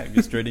the back,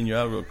 just straighten you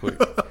out real quick.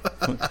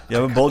 You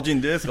have a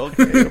bulging disc?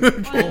 Okay.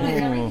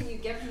 Everything you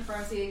get from the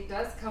pharmacy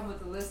does come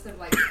with a list of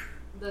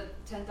the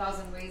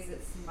 10,000 ways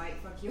it might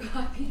fuck you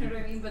up. You know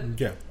what I mean? But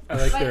yeah, I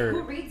like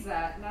who reads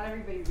that? Not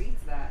everybody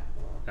reads that.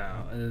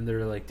 And then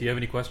they're like, "Do you have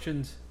any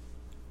questions?"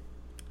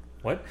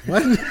 What?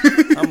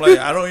 I'm like,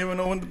 I don't even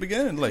know when to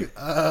begin. Like,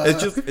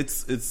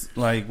 it's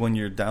like when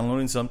you're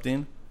downloading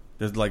something.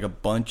 There's like a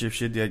bunch of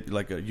shit,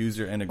 like a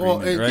user and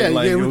agreement, right?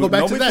 Yeah, we go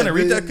back to that. Nobody's gonna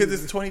read that because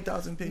it's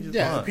 20,000 pages long.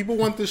 Yeah, people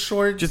want the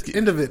short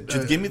end of it.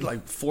 Just give me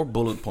like 4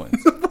 bullet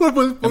points.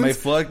 Am I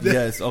fucked?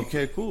 Yes.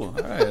 Okay, cool.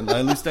 All right.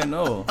 At least I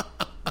know.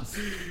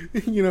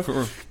 You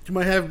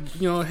might have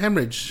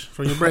hemorrhage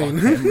from your brain.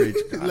 Hemorrhage.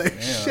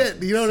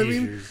 Shit. You know what I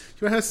mean?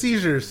 You might have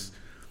seizures.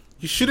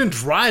 You shouldn't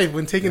drive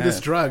when taking this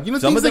drug. Some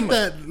things of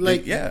them,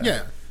 like that.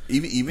 Yeah.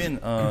 Even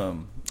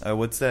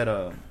what's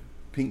that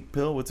pink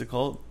pill? What's it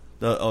called?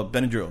 The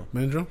Benadryl.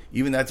 Benadryl?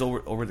 Even that's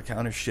over the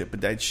counter shit,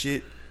 but that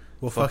shit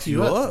will fuck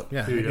you up.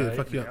 Yeah, dude,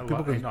 fuck you up.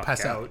 People can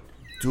pass out.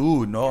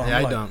 Dude, no. Yeah,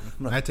 I don't.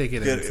 I take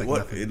it.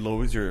 It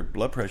lowers your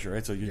blood pressure,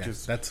 right? So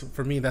that's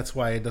for me. That's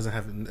why it doesn't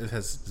have. It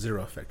has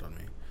zero effect on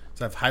me.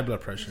 So I have high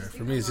blood pressure.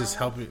 For me, it's just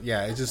helping.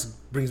 Yeah, it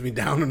just brings me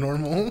down to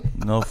normal.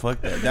 No,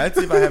 fuck that. That's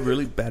if I have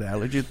really bad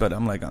allergies, but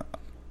I'm like,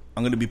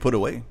 I'm gonna be put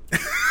away.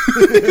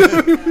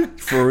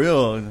 For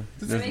real. It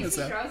makes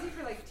you drowsy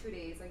for like 2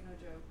 days. Like no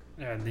joke.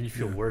 Yeah, and then you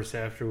feel worse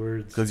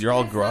afterwards because you're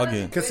all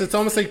groggy. Because it's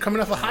almost like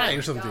coming off a high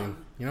or something.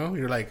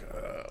 You're like,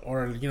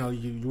 or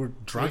you were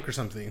drunk or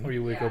something. Or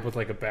you wake up with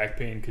like a back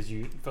pain because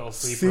you fell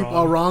asleep Sleep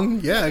all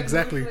wrong. Yeah,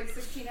 exactly. For like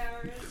 16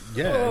 hours.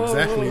 Yeah,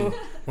 exactly.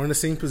 We're in the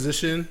same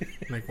position.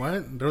 Like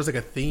what? There was like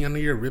a thing under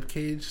your rib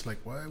cage. Like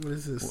what? What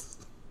is this?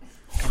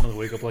 I'm gonna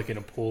wake up like in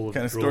a pool of what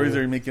kind of drool. stories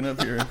are you making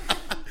up here?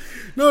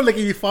 No, like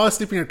if you fall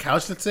asleep on your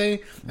couch, let's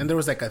say, and there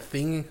was like a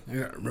thing,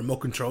 remote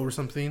control or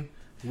something.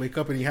 You wake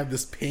up and you have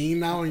this pain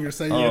now on your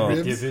side of your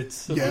ribs.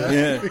 Divots.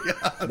 Yeah.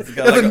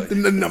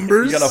 The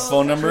numbers. You got a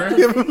phone number.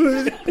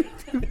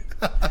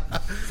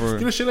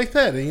 Shit like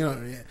that,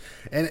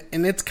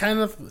 and it's kind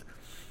of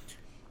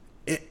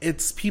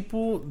it's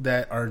people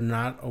that are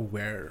not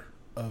aware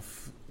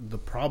of the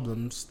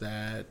problems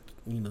that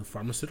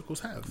pharmaceuticals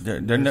have.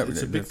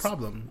 It's a big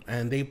problem,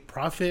 and they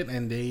profit.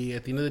 And they,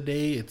 at the end of the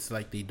day, it's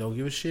like they don't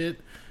give a shit.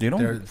 They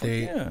don't.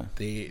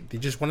 They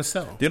just want to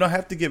sell. They don't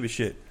have to give a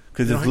shit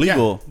because it's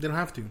legal. Yeah, they don't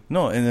have to.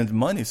 No, and it's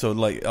money. So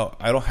like,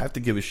 I don't have to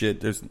give a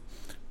shit. There's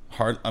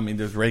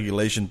there's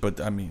regulation, but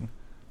I mean,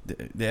 the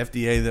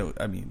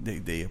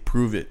FDA. They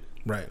approve it,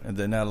 right? And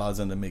then that allows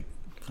them to make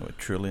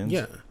trillions.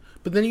 Yeah,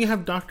 but then you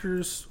have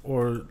doctors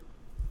or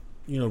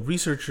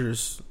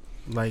researchers.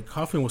 Like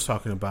Hoffman was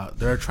talking about,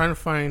 they're trying to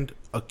find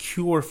a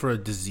cure for a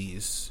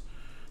disease.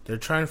 They're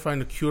trying to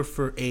find a cure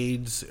for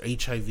AIDS,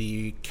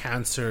 HIV,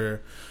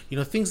 cancer,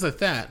 things like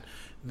that.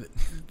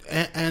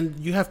 And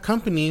you have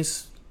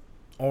companies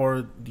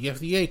or the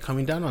FDA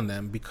coming down on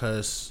them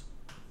because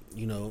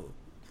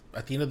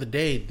at the end of the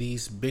day,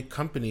 these big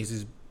companies,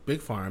 these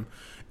big farm,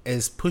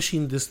 is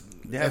pushing this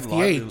They have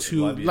FDA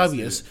to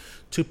lobbyists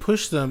to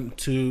push them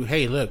to,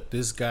 hey, look,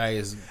 this guy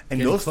is and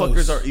getting those close.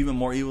 fuckers are even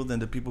more evil than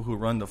the people who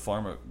run the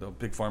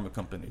big pharma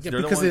companies. Yeah,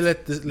 They're because the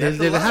they ones,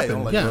 let it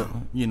happen. Like, Yeah,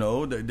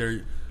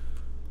 they're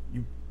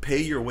you pay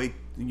your way,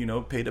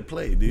 pay to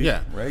play, dude.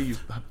 Yeah. Right. You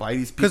buy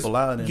these people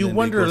out, and you then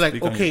wonder, they go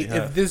speak on your okay,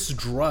 behalf. if this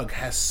drug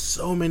has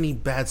so many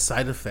bad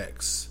side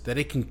effects that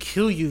it can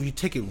kill you if you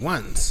take it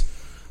once,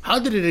 how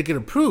did it get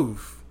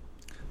approved?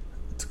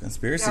 It's a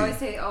conspiracy. They always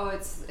say, "Oh,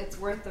 it's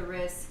worth the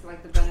risk.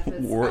 Like the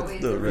benefits Worth outweigh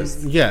the the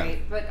risk." risk. Yeah.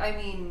 Right? But I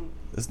mean,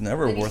 It's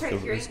never then you worth start the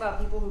hearing risk. about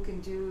people who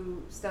can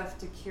do stuff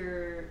to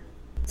cure.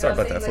 Sorry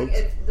about that, folks.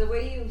 The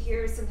way you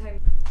hear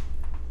sometimes,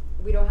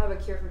 we don't have a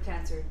cure for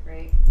cancer,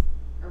 right?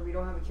 Or we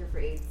don't have a cure for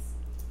AIDS.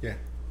 Yeah.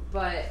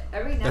 But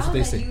every now That's what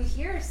and they then say. you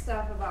hear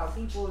stuff about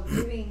people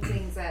doing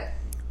things that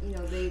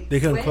They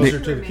come went closer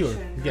into to the cure.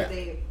 remission, or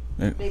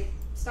Yeah. they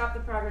stop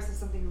the progress of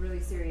something really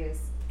serious,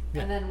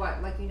 Yeah. and then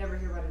what? Like you never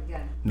hear about it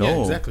again. No,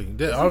 Yeah, exactly.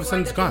 All of a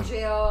sudden, it's People gone. end up in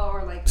jail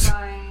or like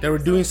fined. They were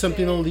doing some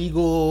something shit.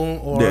 illegal,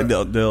 or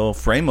They'll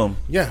frame them.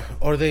 yeah,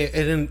 or it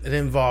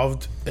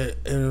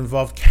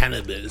involved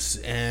cannabis,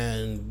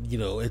 and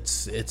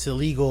it's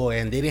illegal,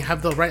 and they didn't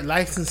have the right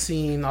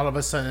licensing all of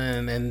a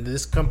sudden, and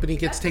this company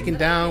gets That's taken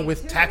another down thing,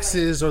 with too,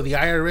 taxes, or the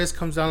IRS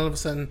comes down all of a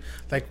sudden.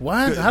 Like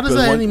what? How does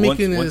that any make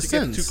any once you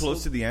sense? get too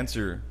close to the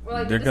answer, Well,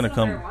 like, they're this gonna is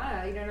come.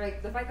 Marijuana,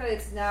 like the fact that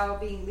it's now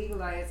being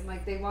legalized, and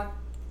like they want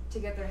to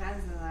get their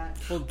hands on that.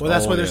 Well,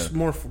 that's why Oh, there's yeah.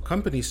 more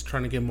companies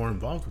trying to get more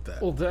involved with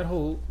that. Well, that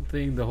whole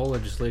thing, the whole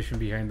legislation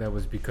behind that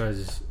was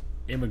because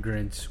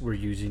immigrants were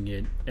using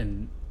it,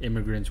 and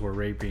immigrants were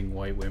raping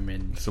white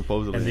women,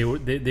 Supposedly, and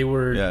they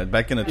were yeah,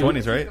 back in the it-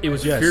 20s, right? It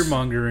was Yes. fear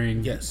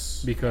mongering,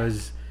 Yes.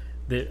 because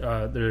they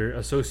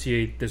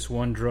associate this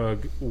one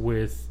drug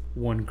with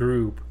one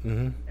group,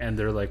 and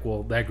they're like,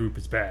 well, that group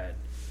is bad,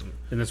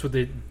 and that's what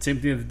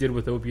same thing they did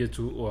with opiates,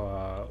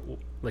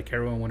 like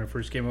heroin when it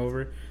first came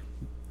over.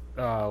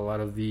 A lot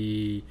of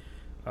the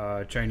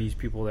Chinese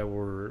people that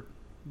were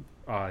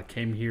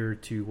came here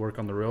to work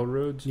on the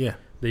railroads, Yeah.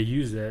 they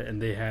used that,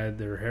 and they had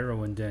their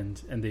heroin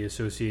dens, and they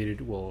associated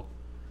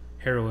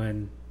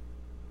heroin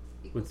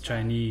Equals with that.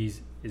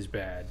 Chinese is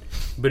bad,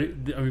 but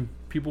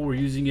people were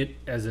using it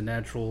as a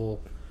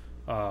natural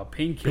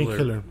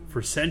painkiller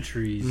for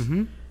centuries,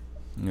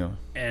 Yeah.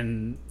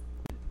 and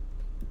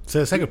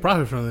So it's like a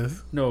profit from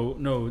this. no,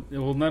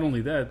 well, not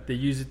only that, they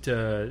use it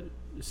to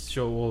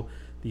show, well,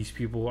 these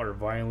people are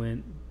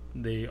violent,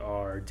 they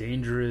are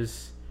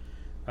dangerous.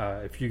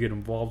 If you get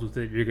involved with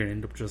it, you're going to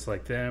end up just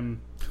like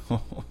them.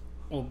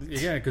 Well,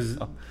 yeah, because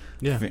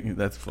Yeah.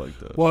 That's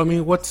fucked up. Well, I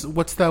mean, what's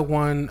that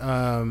one?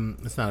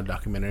 It's not a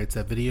documentary. It's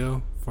that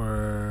video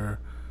for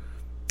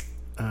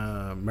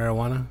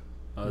marijuana.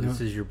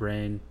 this is your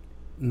brain.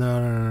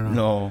 No.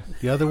 No,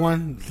 The other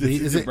one.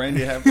 is it brain?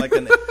 They have like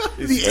an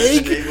the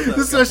egg?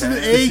 The special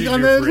This egg is on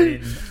your that.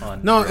 brain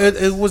on No,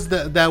 drugs. it was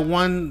that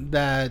one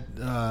that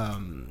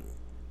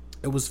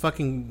it was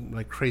fucking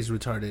like crazy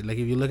retarded. Like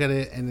if you look at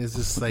it, and it's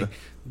just like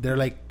they're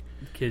like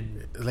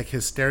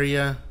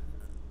hysteria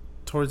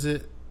towards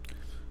it.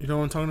 You know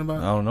what I'm talking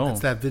about? I don't know.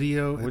 It's that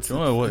video. Which It's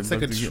one? What? It's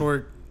like a What did you-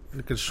 short.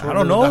 I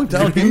don't know.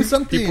 Give me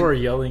something. People are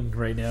yelling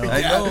right now.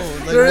 I know.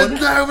 Like,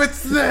 No,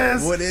 it's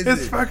this. what is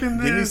it's it? fucking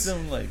this. Give me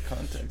some like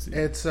context.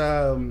 It's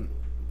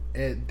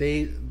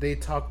they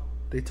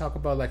talk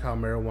about like how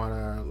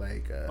marijuana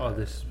like Oh,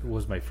 this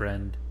was my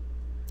friend.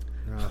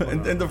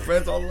 And then the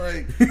friends all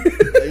like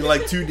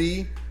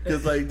 2D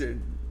because like they're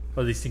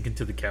Oh, they sink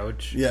into the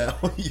couch. yeah.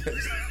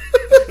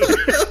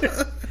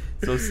 Yes.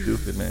 So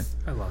stupid, man.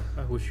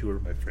 I wish you were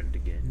my friend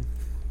again.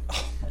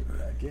 Oh my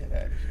god, get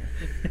out of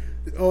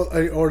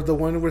here. or the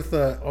one with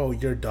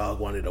your dog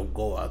wanted to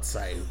go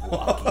outside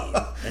walking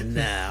and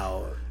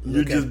now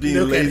You're just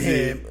being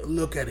lazy.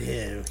 Look at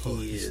him.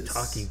 He's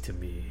talking to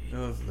me. I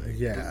was like,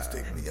 Yeah. please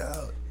take me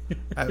out.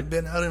 I've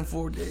been out in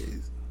 4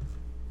 days.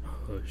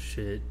 Oh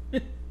shit.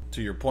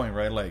 To your point,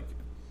 right? Like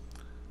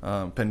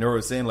Pandora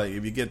was saying, like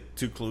if you get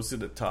too close to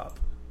the top,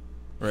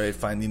 right,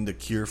 finding the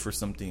cure for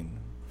something.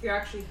 If you're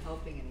actually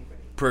helping anybody.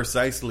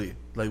 Precisely.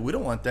 Like we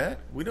don't want that.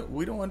 We don't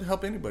want to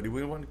help anybody. We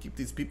don't want to keep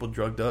these people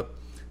drugged up,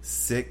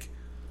 sick,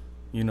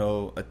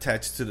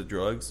 attached to the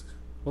drugs.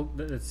 Well,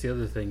 that's the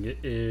other thing.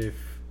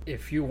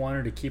 If you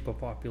wanted to keep a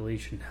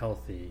population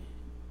healthy,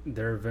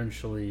 they're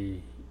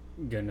eventually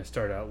gonna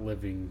start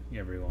outliving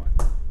everyone,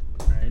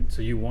 right?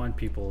 So you want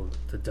people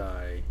to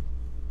die,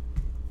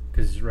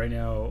 because right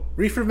now,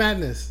 Reefer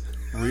Madness.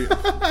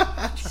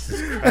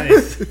 Jesus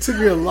Christ, It took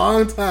me a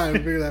long time to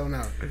figure that one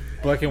out.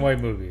 black and white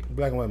movie.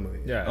 Black and white movie.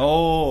 Yeah.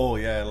 Oh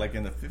yeah, like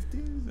in the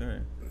 50s.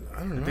 Or I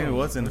don't know. I think it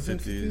was in the it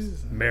 50s.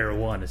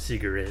 Marijuana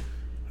cigarette.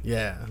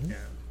 Yeah.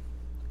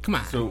 Come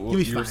on. So You'll what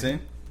be you were fine. saying?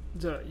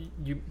 So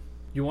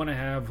you want to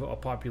have a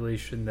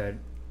population that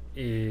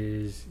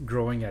is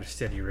growing at a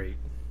steady rate,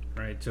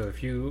 right? So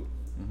if you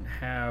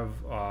have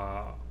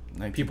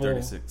people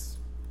 1936.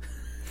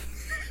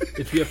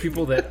 if you have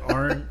people that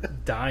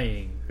aren't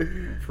dying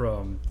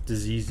from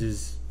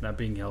diseases, not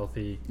being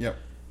healthy, Yep.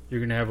 you're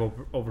going to have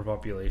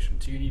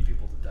overpopulation. So you need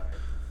people to die.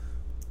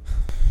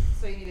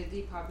 So you need to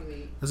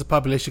depopulate. It's a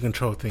population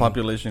control thing.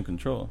 Population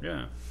control.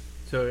 Yeah.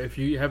 So if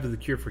you have the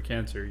cure for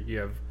cancer, you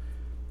have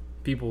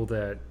people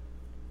that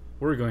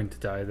were going to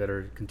die that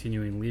are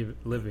continuing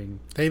living.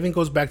 That even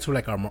goes back to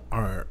like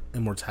our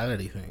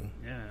immortality thing.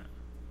 Yeah.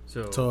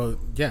 So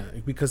yeah,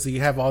 because you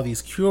have all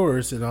these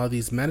cures and all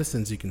these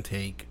medicines you can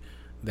take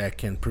that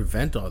can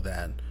prevent all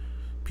that.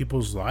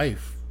 People's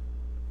life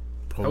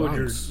prolongs. how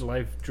would your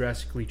life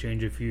drastically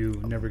change if you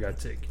never got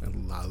sick? A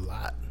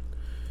lot.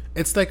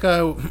 It's like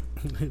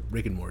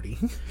Rick and Morty.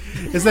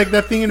 It's like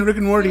that thing in Rick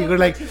and Morty where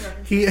like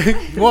he.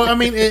 Well, I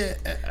mean,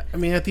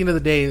 at the end of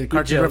the day, the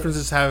cartoon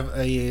references have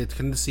a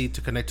tendency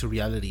to connect to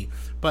reality.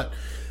 But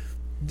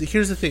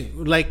here's the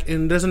thing: like,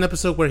 there's an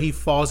episode where he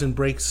falls and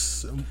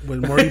breaks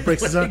when Morty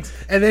breaks his arm,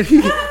 and then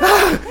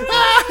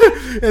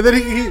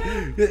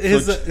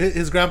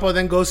his grandpa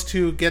then goes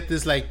to get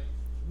this like.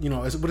 You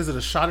know, what is it,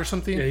 a shot or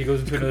something? Yeah, he goes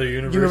into another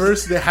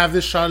universe. They have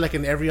this shot like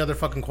in every other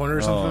fucking corner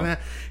or something like that.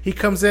 He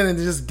comes in and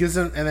just gives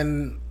him, and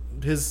then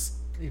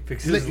he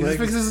fixes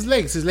his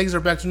legs. His legs are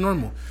back to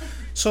normal.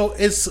 So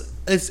it's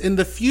in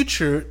the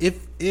future.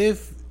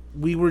 If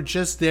we were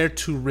just there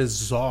to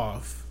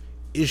resolve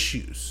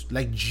issues,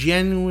 like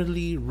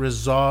genuinely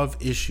resolve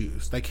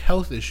issues, like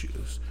health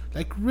issues,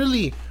 like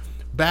really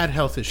bad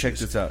health issues. Check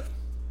this out.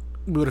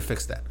 We would have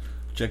fixed that.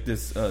 Check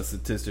this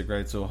statistic,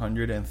 right? So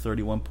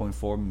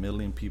 131.4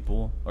 million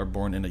people are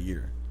born in a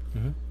year.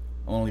 Mm-hmm.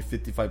 Only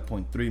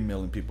 55.3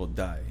 million people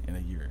die in a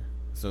year.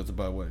 So it's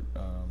about what,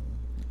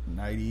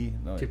 90?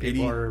 No, 2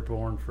 people are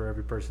born for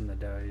every person that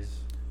dies.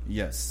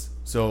 Yes.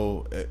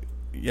 So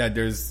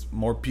there's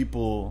more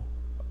people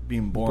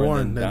being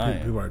born than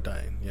dying. People are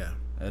dying. Yeah.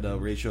 At a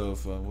ratio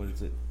of what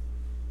is it?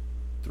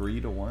 3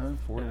 to 1,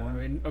 4 to 1. I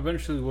mean,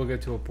 eventually we'll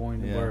get to a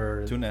point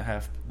where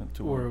 2.5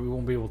 to 1. where we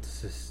won't be able to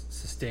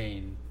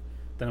sustain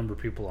the number of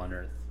people on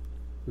Earth.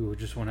 We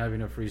just won't have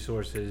enough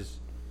resources.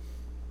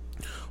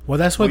 Well,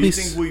 that's what do you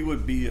think we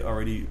would be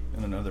already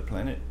in another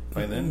planet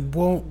by then?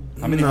 Well,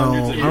 how many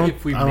hundreds? I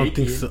don't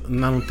think so. I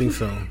don't think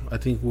so. I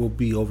think we'll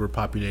be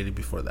overpopulated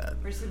before that.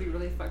 We're just gonna be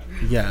really fucked.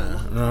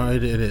 Yeah, no,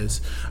 it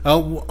is.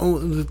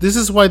 This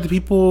is why there's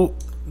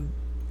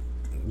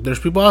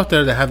people out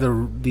there that have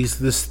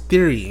this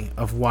theory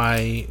of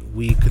why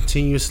we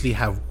continuously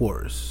have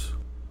wars.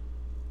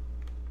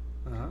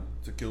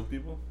 To kill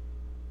people.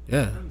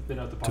 Yeah, thin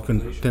out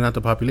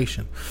the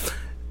population.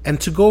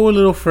 And to go a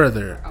little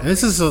further, and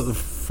this is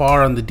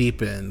far on the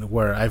deep end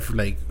where I've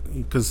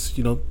because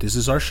this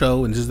is our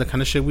show and this is the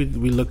kind of shit we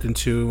looked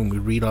into and we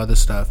read all this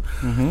stuff.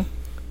 Mm-hmm.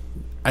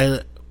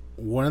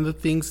 One of the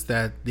things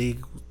that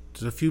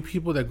there's a few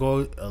people that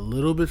go a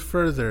little bit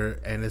further,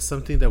 and it's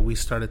something that we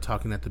started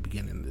talking at the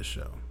beginning of this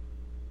show.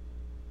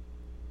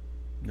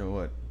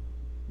 What?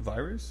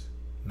 Virus?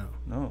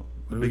 No.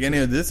 The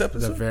beginning of this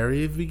episode? The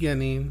very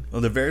beginning. Oh,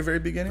 the very, very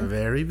beginning? The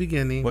very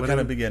beginning. What kind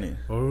of beginning?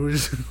 What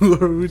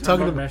were we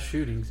talking about? Mass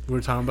shootings. We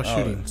were talking about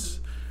shootings.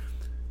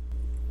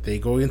 They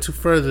go into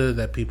further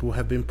that people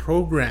have been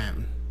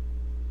programmed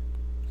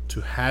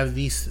to have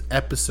these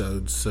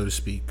episodes, so to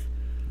speak,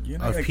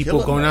 of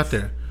people going out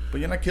there. But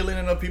you're not killing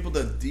enough people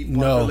that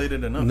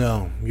depopulated enough.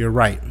 No, you're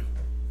right.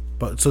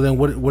 But so then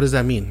what does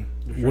that mean?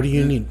 What do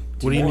you need?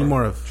 What do you need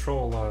more of?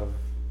 Control of.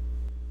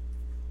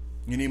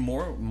 You need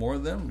more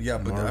of them? Yeah,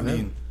 but I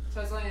mean, so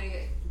it's only gonna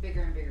get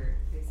bigger and bigger,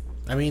 basically.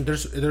 I mean,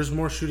 there's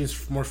more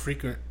shootings, more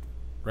frequent,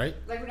 right?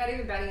 Like, we're not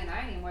even batting an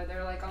eye anymore.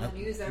 They're like on the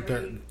news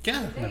every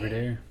every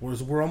day.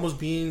 We're almost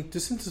being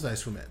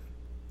desensitized from it.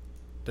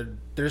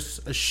 There's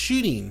a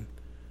shooting.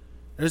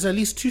 There's at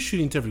least 2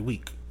 shootings every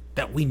week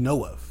that we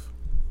know of.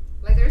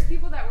 Like, there's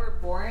people that were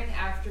born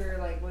after,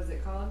 like, was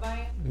it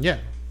Columbine? Yeah,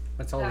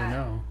 that's all we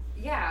know.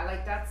 Yeah,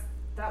 like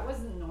that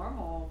wasn't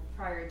normal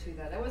prior to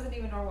that. That wasn't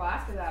even normal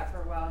after that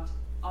for a while.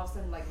 All of a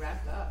sudden, like,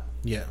 ramped up.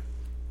 Yeah.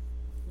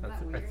 Isn't that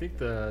I weird? think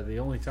the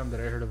only time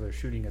that I heard of a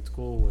shooting at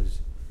school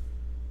was,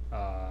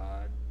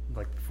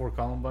 like before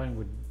Columbine,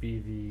 would be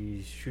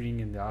the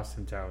shooting in the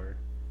Austin Tower.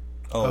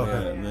 Oh,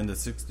 Okay. yeah, in the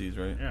 60s,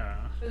 right? Yeah.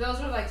 But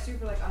those are like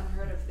super like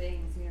unheard of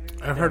things. You know what I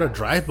mean? I've heard of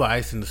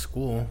drive-bys in the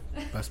school.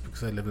 That's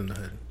because I live in the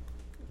hood.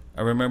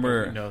 I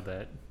remember... You know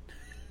that.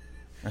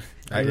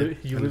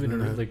 You live in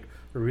a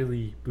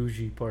really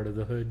bougie part of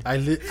the hood.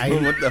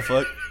 what the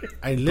fuck?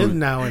 I live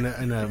now in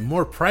a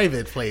more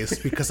private place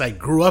because I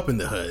grew up in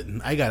the hood.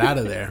 I got out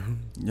of there.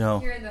 No.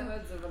 Here in the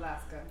hoods of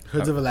Alaska.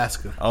 Hoods of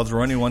Alaska. I was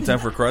running one time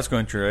for cross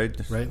country,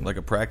 right? Right. Like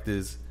a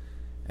practice.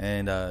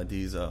 And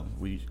these,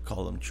 we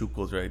call them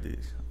chucos, right?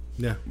 These,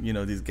 Yeah.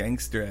 These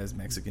gangster-ass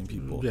Mexican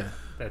people. Yeah.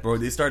 Bro,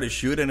 they started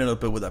shooting it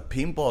up with a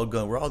paintball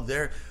gun. We're all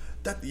there.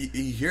 You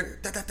hear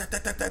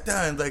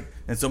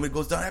and somebody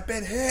goes down. I've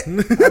been hit.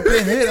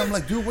 I'm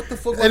like, dude, what the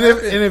fuck? And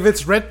if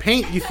it's red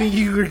paint, you think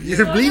you're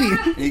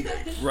bleeding.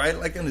 Right,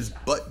 like on his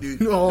butt,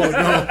 dude. Oh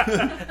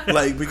no!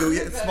 Like we go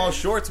get small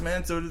shorts,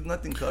 man. So there's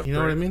nothing covered. You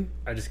know what I mean?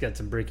 I just got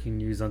some breaking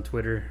news on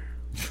Twitter.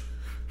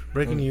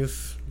 Breaking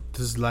news.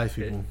 This is live,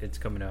 people. It's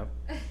coming up.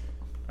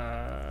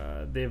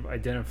 They've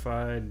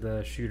identified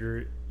the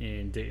shooter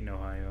in Dayton,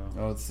 Ohio.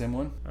 Oh, it's the same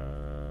one? I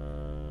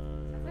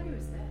thought he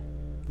was dead.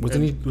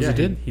 Wasn't he? Was he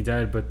dead? He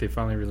died, but they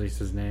finally released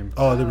his name.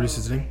 Oh, they released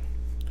his name.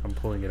 I'm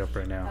pulling it up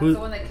right now. That's the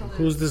one that killed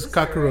Who's his this sister,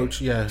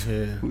 cockroach? right? Yeah.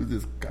 Who's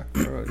this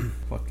cockroach?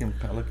 Fucking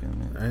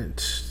pelican, man.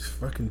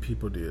 Fucking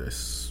people, dude. I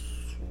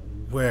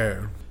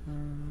swear.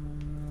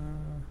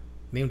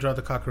 Name drop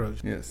the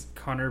cockroach. Yes.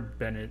 Connor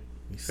Bennett.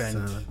 You son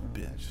of a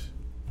bitch.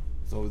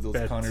 So those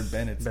Betts. Connor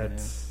Bennett's, man.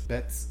 Betts.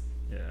 Betts.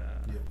 Yeah.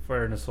 Yeah.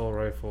 Fired an assault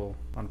rifle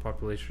on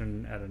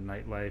population at a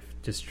nightlife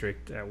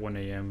district at 1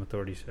 a.m.,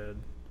 authorities said.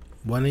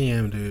 1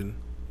 a.m., dude.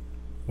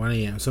 1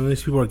 a.m. Some of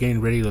these people are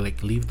getting ready to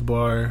like leave the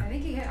bar. I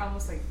think he hit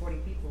almost like 40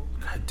 people.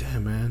 God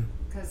damn, man.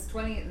 Because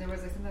there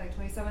was like something like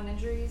 27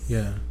 injuries.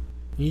 Yeah.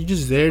 You're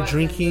just there But then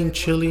drinking, the-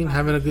 chilling, what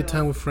having a good happened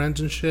time with friends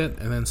and shit,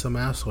 and then some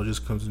asshole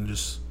just comes and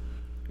just.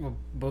 I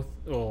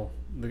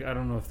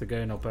don't know if the guy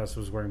in El Paso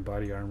was wearing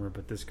body armor,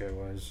 but this guy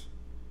was.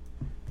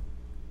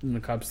 And the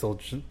cops still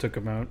took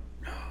him out.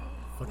 Was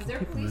Fucking there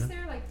people, police man.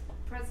 there, like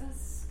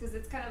presence? Because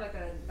it's kind of like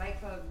a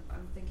nightclub.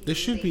 I'm thinking There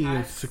should they be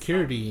had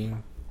security,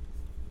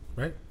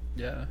 right?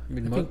 Yeah. I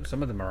mean, I think-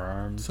 some of them are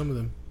armed. Some of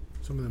them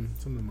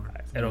are.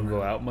 I don't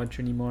go out much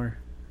anymore.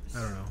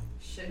 I don't know.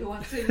 Shit, who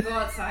wants to even go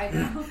outside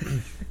now?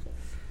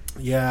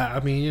 Yeah, I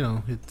mean,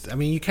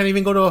 you can't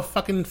even go to a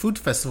fucking food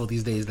festival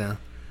these days now.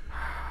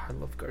 I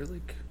love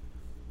garlic.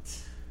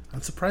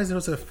 I'm surprised there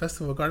was a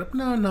festival of garlic.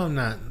 No, I'm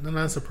not. I'm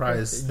not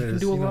surprised. You can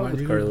do a lot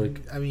with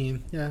garlic. I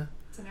mean, yeah.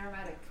 It's an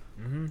aromatic.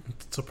 Mm-hmm.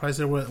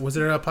 Surprised was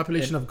there a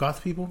population of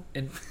goth people?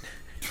 And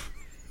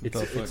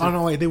Oh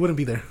no, wait, they wouldn't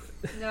be there.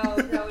 No,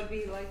 that would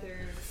be like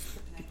their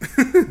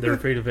kryptonite. they're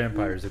afraid of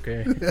vampires,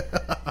 okay?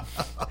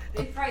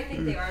 They probably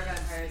think they are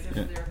vampires if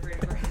they're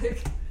afraid of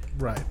garlic.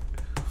 Right.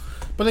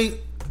 But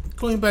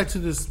going back to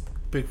this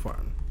big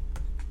pharma.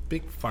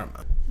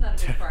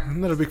 Not a big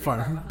farm. Not a big It's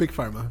pharma. Big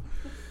pharma.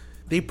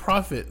 They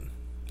profit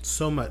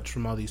so much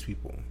from all these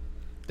people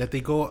that they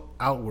go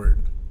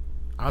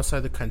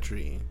outside the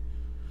country,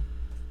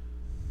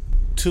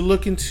 to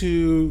look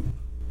into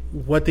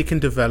what they can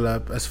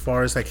develop as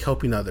far as like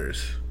helping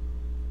others.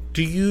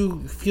 Do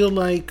you feel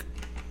like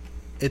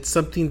it's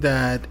something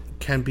that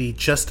can be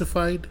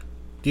justified?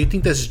 Do you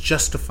think that's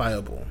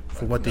justifiable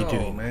for what they do?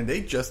 No, man,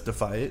 they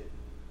justify it.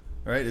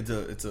 Right? It's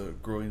a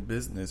growing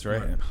business,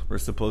 right? We're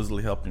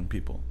supposedly helping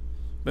people.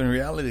 But in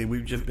reality,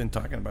 we've just been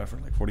talking about it for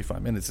like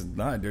 45 minutes. It's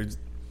not. They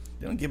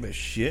don't give a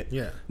shit.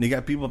 Yeah. And they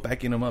got people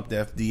backing them up, the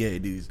FDA,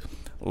 these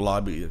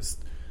lobbyists,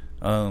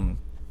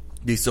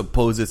 these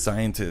supposed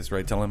scientists,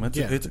 right? Telling them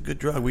it's a good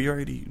drug. We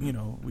already,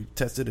 we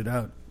tested it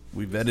out.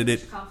 We vetted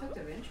it. Conflict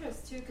of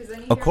interest, too, because then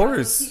you Of hear about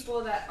course. those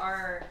people that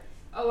are,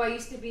 I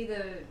used to be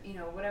the,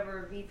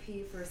 whatever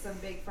VP for some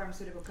big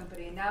pharmaceutical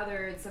company, and now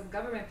they're in some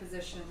government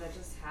position that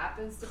just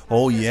happens to pass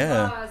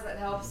laws that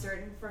help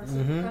certain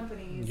pharmaceutical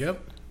companies.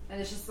 Yep. And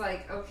it's just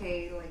like,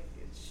 okay, like,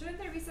 shouldn't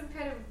there be some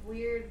kind of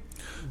weird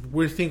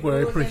thing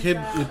where it rules against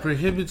that? it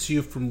prohibits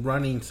you from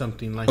running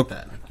something like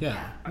that.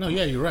 Yeah. No,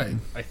 yeah, you're right.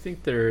 I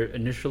think their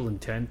initial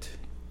intent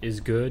is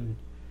good,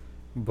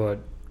 but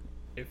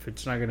if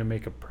it's not going to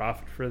make a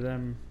profit for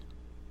them,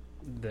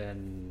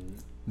 then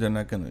They're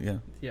not going to,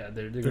 they're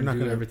They're going not to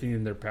do gonna- everything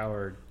in their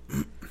power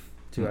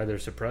to either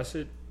suppress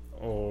it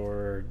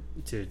or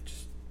to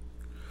just...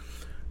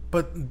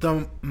 But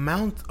the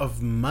amount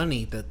of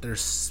money that they're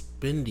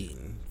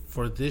spending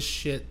for this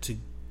shit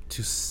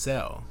to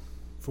sell,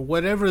 for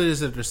whatever it is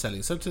that they're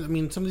selling. Some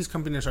of these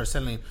companies are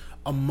selling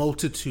a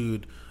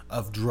multitude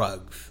of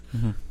drugs,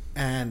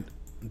 and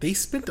they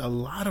spent a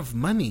lot of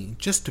money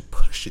just to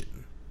push it.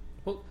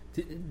 Well,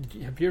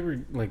 have you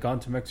ever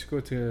gone to Mexico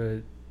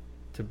to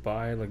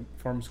buy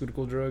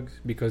pharmaceutical drugs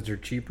because they're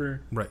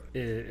cheaper? Right.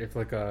 If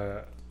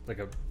a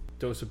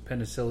dose of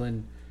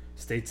penicillin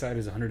stateside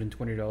is $120,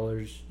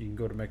 you can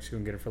go to Mexico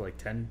and get it for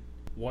 $10.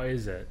 Why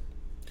is that?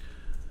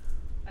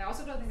 I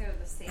also don't think they're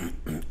the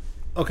same.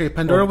 Okay,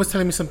 Pandora was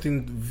telling me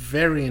something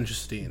very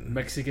interesting.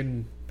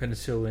 Mexican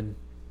penicillin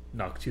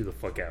knocks you the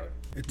fuck out.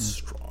 It's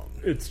strong,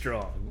 It's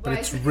strong. but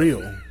it's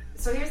real.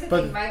 So here's the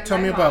But thing. tell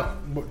me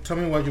mom, tell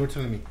me what you were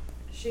telling me.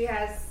 She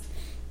has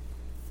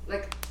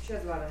a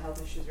lot of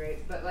health issues,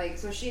 right? But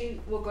so she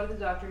will go to the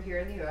doctor here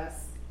in the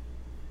U.S.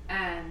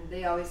 and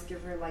they always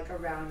give her a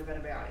round of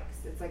antibiotics.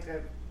 It's like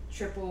a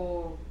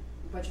triple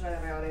bunch of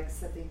antibiotics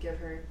that they give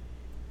her.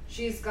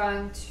 She's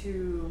gone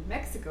to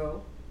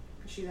Mexico.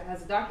 She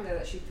has a doctor there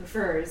that she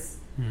prefers,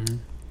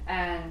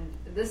 and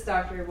this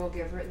doctor will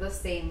give her the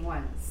same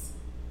ones.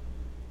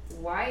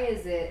 Why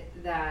is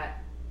it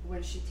that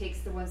when she takes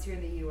the ones here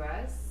in the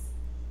U.S.,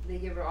 they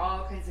give her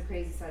all kinds of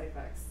crazy side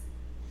effects?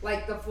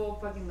 Like the full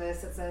fucking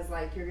list that says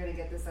you're gonna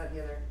get this, that, and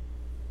the other.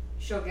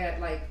 She'll get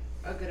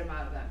a good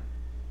amount of them.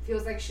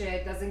 Feels like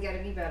shit, doesn't get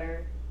any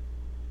better.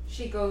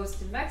 She goes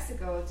to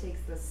Mexico,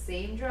 takes the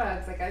same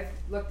drugs. I've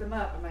looked them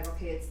up. I'm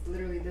okay, it's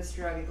literally this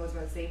drug. It goes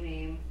by the same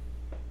name.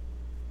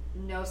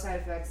 No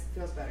side effects.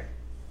 Feels better.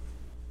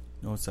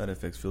 No side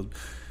effects.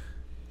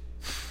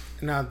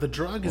 Now the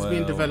drug is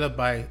being developed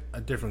by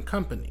a different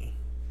company.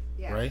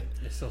 Yeah. right?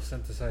 It's still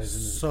synthesized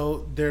in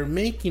So they're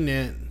making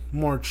it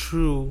more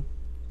true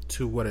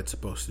to what it's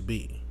supposed to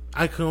be.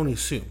 I can only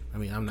assume. I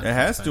mean, I'm not. It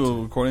has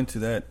to, according to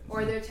that.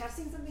 Or they're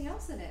testing something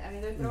else in it. I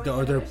mean, they're throwing Or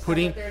in they're other stuff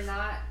putting- that they're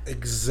not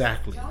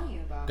Exactly. telling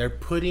you about. They're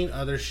putting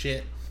other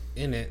shit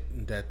in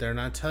it that they're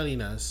not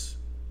telling us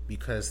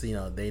because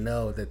they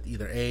know that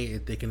either A,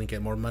 they're going to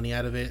get more money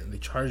out of it, and they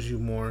charge you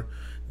more.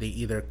 They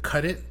either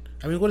cut it.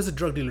 I mean, what does a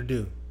drug dealer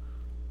do?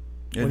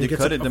 Yeah, When they he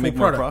gets cut a it to full make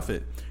more product.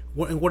 profit.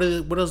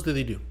 What else do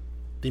they do?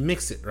 They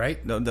mix it,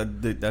 right? No,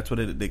 that's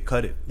what they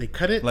cut it. They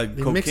cut it. Like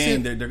they mix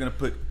cocaine, it. they're gonna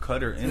put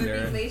cutter in They're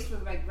there. being laced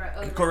with like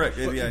other Correct.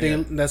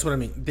 Yeah. That's what I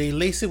mean. They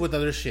lace it with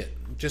other shit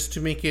just to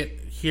make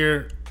it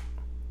here.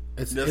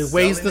 They're It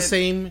weighs selling the it-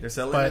 same, they're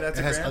selling but it as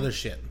it a has gram? other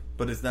shit.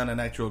 But it's not an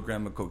actual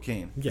gram of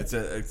cocaine. Yeah.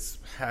 It's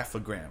half a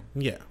gram.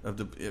 Yeah,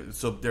 Of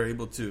so they're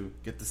able to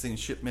get the same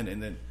shipment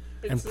and then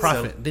and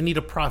profit. They need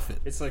a profit.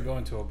 It's like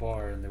going to a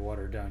bar and they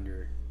water down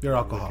Your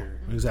alcohol, liquor.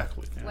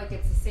 exactly. Like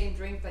it's the same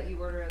drink that you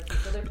order at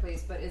this other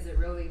place, but is it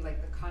really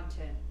like the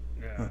content?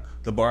 Yeah.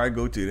 the bar I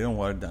go to, they don't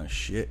water down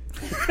shit.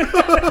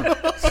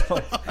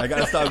 So I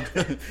gotta stop.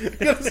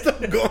 Gotta stop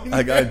going.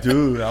 I gotta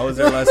do. I was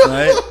there last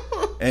night,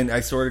 and I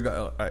sort of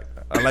got.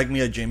 I like me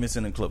a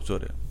Jameson and club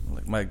soda,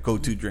 like my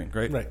go-to drink.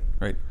 Right.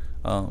 Right.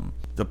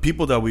 The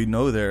people that we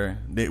know there,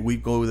 we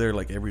go there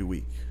like every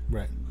week.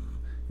 Right.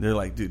 They're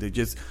like, dude, they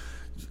just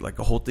like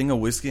a whole thing of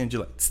whiskey and just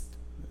like, tsk,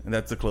 and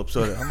that's the club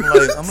soda.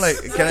 I'm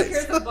like,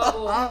 Here's the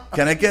bubble.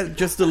 can I get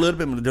just a little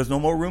bit? There's no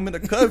more room in the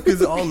cup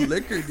because it's all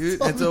liquor,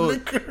 dude. And so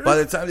by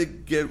the time they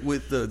get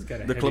with the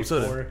club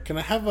soda, Can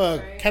I have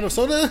a can of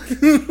soda?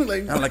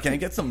 Like, I'm like, can I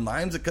get some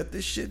limes to cut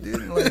this shit, dude?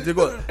 And like they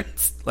go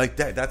like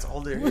that. That's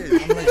all there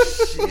is. I'm like,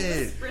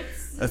 shit.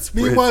 That's spritz.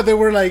 meanwhile, they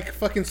were like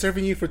fucking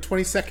serving you for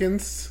 20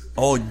 seconds.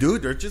 Oh,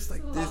 dude, they're just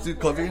like this, dude,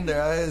 covering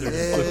their eyes.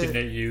 Looking Yeah.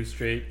 at you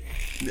straight.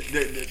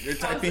 They're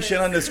typing shit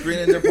on the screen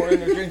and they're pouring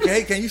their drink.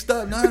 Hey, can you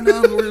stop? No,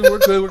 we're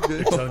good. We're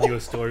good. Telling you a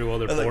story while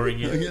they're I'm like, pouring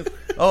it.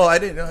 oh, I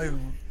didn't know.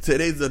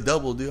 Today's a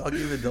double, dude. I'll give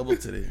you a double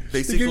today. They give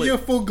Basically, you a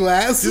full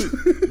glass.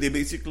 dude, they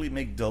basically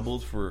make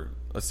doubles for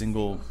a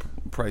single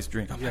price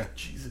drink. I'm Yeah. like,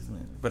 Jesus,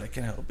 man. But I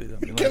can't help it.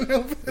 I mean, Can't like,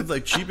 help it. it's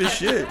like cheap as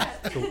shit.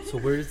 So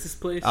where is this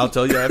place? I'll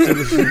tell you after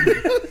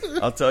this.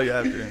 I'll tell you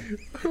after.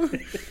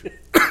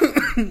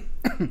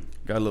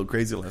 Got a little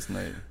crazy last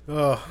night.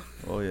 Oh,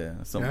 Oh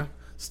yeah, some Yeah?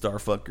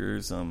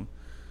 Starfuckers, some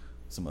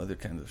other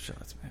kinds of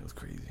shots. Man, it was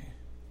crazy.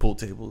 Pool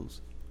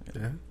tables.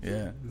 yeah.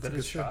 Yeah. Is that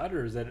a shot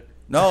or is that?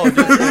 No,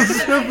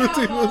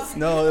 just,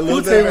 no, a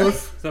little bit.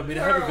 So I mean,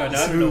 I haven't gone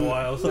out in a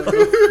while. So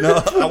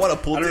No, I want a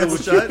pool I don't know table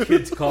what your shot.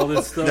 kids call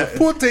this stuff.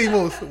 Pool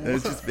tables.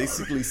 It's just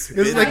basically It's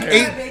spitting. like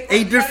Anyway.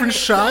 eight different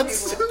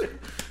shots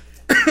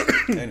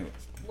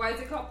Why is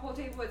it called pool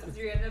table? It's because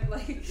you end up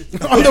like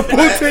on the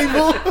pool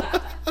table.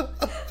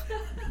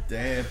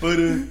 Damn, but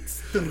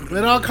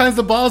With all kinds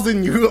of balls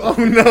in you. Oh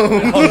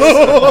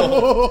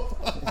no.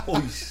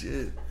 holy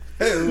shit.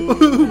 Hey,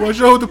 Watch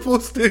out with the pool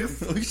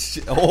sticks. oh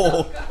shit.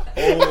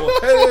 Hey,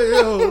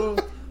 oh.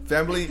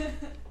 Family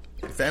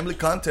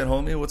content,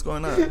 homie. What's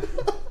going on?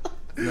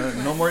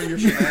 No more of your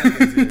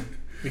shenanigans here.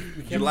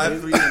 You laugh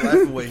through, you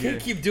laugh away here.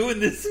 Can't keep doing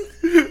this.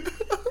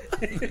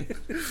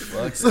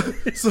 Fuck.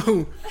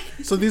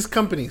 So these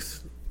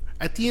companies,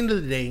 at the end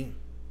of the day,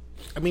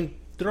 I mean,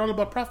 they're all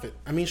about profit.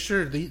 I mean,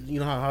 sure, you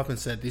know how Hoffman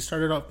said, they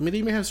started off,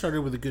 they may have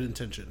started with a good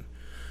intention.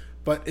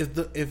 But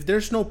if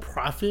there's no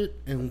profit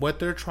in what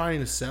they're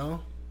trying to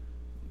sell,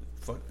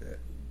 Fuck that.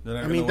 They're not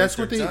I gonna mean, that's waste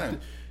what their they... time.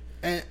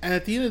 And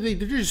at the end of the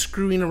day, they're just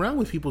screwing around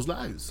with people's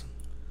lives.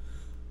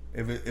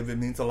 If it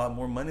means a lot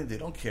more money, they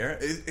don't care.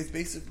 It's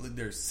basically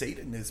they're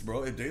Satanists,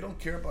 bro. If they don't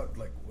care about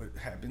like what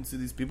happens to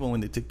these people when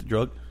they take the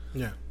drug,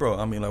 Yeah. bro.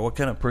 I mean, like, what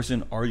kind of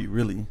person are you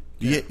really?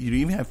 You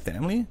even have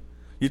family?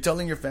 You're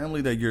telling your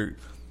family that you're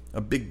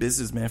a big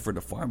businessman for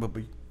the farm, but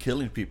you're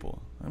killing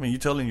people. I mean, you're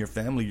telling your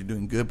family you're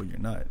doing good, but you're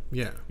not.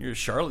 Yeah. You're a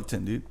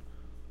charlatan, dude.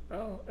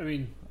 Well, I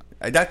mean,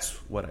 That's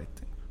what I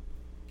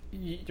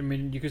think. I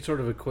mean, you could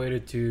sort of equate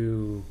it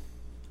to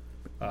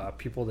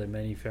people that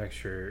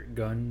manufacture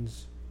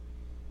guns,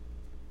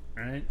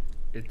 right?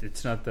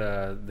 It's not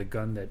the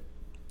gun that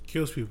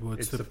Kills people.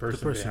 It's the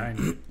person behind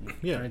it.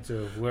 Yeah. Right?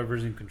 So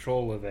whoever's in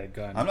control of that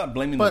gun. I'm not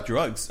blaming But- the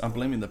drugs. I'm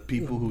blaming the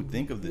people who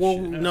think of this Well,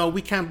 shit. no,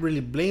 we can't really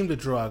blame the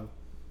drug,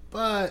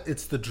 but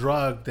it's the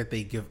drug that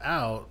they give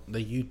out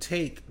that you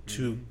take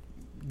to.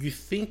 You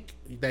think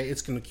that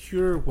it's going to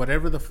cure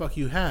whatever the fuck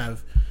you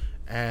have,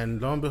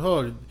 and lo and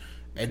behold,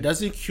 it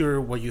doesn't cure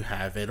what you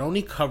have. It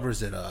only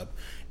covers it up,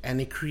 and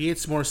it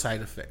creates more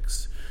side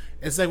effects.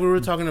 It's like we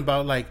were talking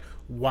about, like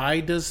why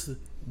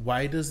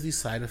does these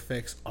side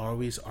effects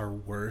always are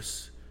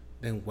worse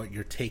than what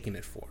you're taking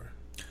it for?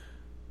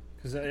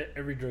 Because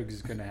every drug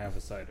is going to have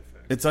a side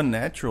effect. It's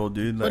unnatural,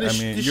 dude. Like, But I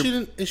mean,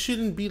 it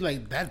shouldn't be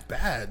like that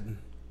bad.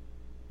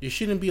 You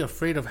shouldn't be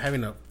afraid of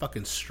having a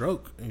fucking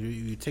stroke.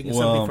 You're taking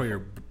something for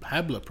your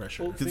high blood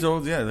pressure. there's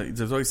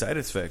always side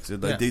effects.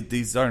 Like, Yeah.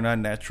 these are not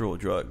natural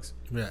drugs,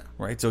 Yeah.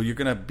 right? So you're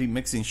gonna be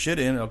mixing shit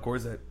in. Of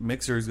course, that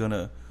mixer is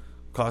gonna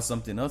cause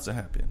something else to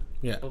happen.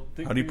 Yeah. Well,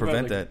 How do you think about,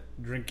 prevent like,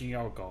 drinking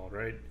alcohol,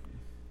 right?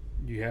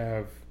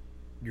 you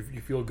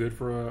feel good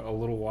for a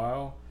little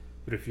while,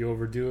 but if you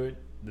overdo it,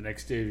 the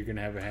next day you're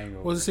gonna have a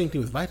hangover. Well, it's the same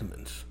thing with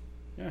vitamins.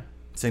 Yeah,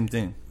 Same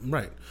thing.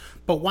 Right.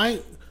 But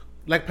why,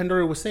 like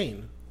Pandora was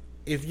saying,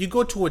 if you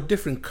go to a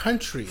different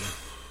country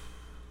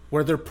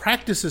where their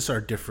practices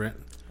are different,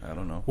 I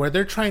don't know. where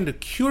they're trying to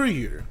cure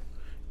you,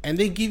 and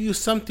they give you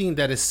something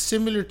that is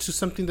similar to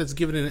something that's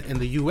given in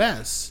the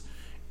U.S.,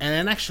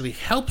 and it actually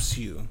helps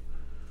you,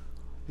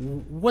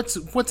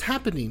 what's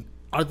happening?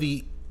 Are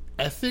the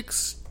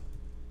ethics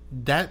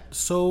that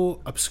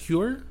so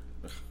obscure?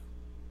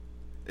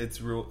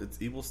 It's real.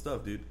 It's evil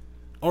stuff, dude.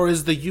 Or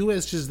is the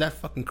U.S. just that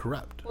fucking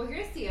corrupt? Well,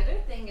 here's the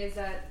other thing is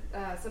that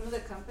some of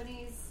the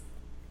companies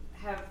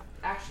have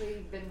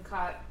actually been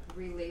caught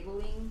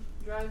relabeling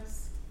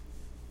drugs.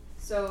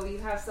 So you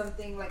have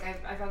something like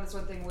I found this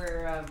one thing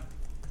where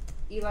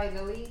Eli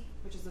Lilly,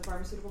 which is a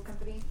pharmaceutical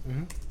company,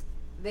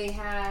 they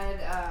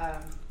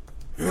had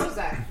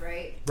Prozac,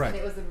 right? Right. And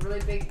it was a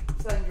really big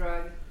selling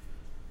drug,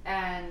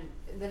 and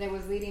then it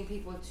was leading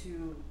people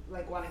to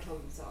like want to kill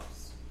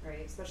themselves,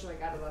 right? Especially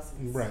like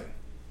adolescents. Right.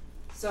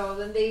 So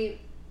then they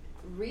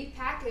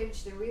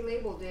repackaged and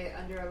relabeled it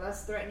under a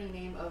less threatening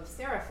name of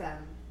Serafem,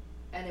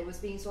 and it was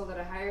being sold at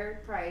a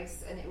higher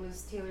price, and it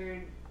was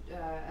tailored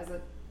as a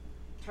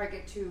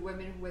target to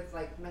women with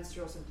like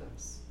menstrual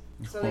symptoms.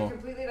 So they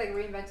completely like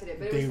reinvented it,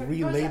 but They it was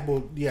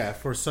relabeled,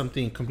 for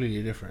something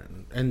completely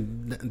different,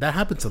 and that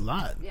happens a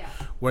lot. Yeah.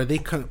 Where they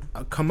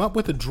come up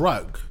with a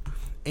drug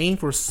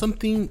aimed for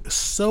something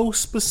so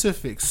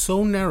specific,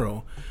 so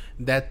narrow,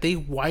 that they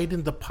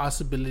widen the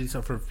possibilities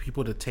for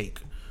people to take.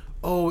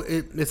 Oh,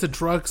 it's a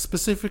drug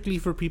specifically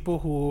for people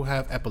who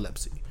have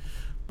epilepsy,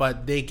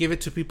 but they give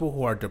it to people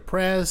who are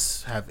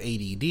depressed, have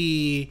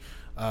ADD,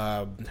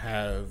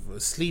 have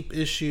sleep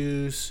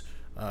issues,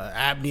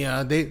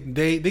 apnea.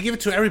 They give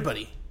it to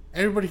everybody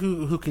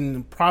who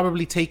can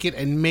probably take it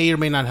and may or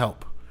may not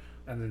help,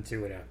 and then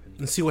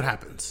see what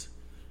happens.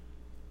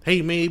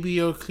 Hey, maybe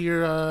it'll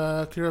clear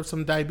up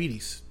some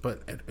diabetes,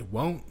 but it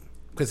won't,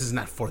 because it's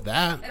not for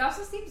that. It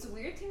also seems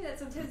weird to me that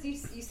sometimes you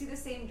see the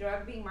same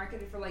drug being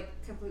marketed for like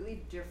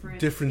completely different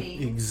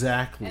things.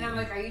 Exactly. And I'm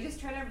like, are you just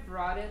trying to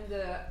broaden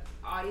the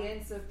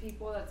audience of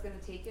people that's going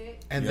to take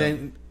it? And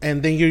then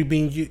you're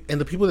being and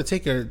the people that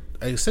take it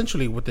are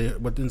essentially what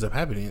ends up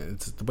happening.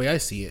 It's the way I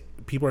see it.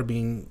 People are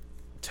being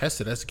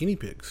tested as guinea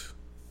pigs.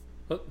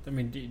 Well, I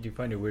mean, do you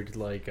find it weird,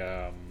 like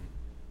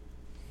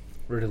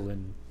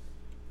Ritalin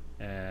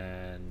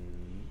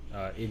and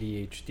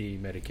ADHD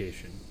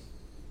medication,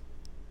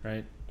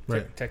 right?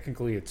 Right.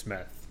 Technically, it's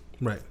meth.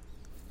 Right.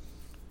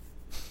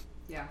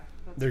 Yeah.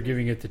 They're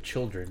giving it to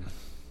children.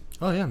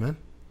 Oh yeah, man.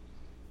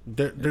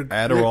 They're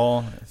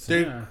Adderall.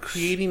 They're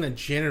creating a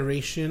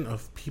generation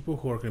of people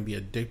who are going to be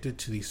addicted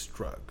to these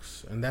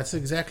drugs, and that's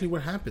exactly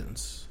what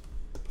happens.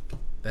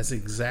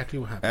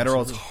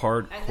 Adderall's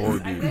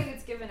hardcore, I dude. think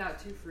it's given out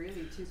too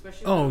freely too,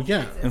 especially.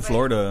 In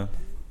Florida.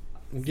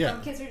 Yeah.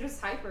 Some kids are just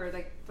hyper.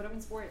 Like, put them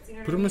in sports. You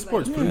know Put them in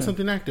sports. Put them in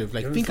something active.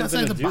 Like, think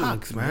outside the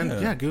box, man.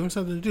 Yeah, give them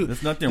something to do.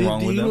 There's nothing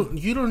wrong with them.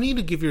 You don't need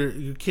to give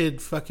your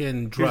kid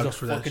fucking drugs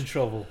for that. Fucking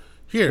shovel.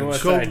 Here,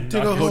 go dig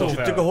a hole. Just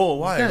dig a hole.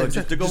 Why? Yeah,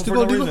 just dig a hole just for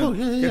go no dig a reason. hole.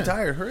 Yeah. Get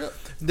tired. Hurry up.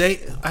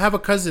 I have a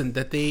cousin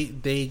that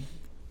they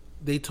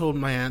told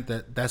my aunt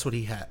that that's what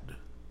he had.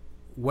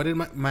 What did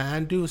my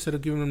aunt do instead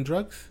of giving him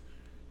drugs?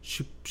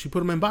 She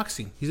put him in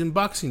boxing. He's in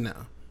boxing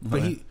now,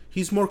 but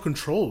he's more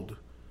controlled.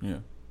 Yeah.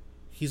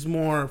 He's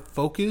more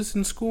focused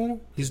in school.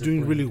 He's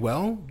doing really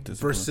well.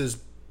 Versus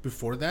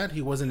before that,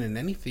 he wasn't in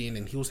anything,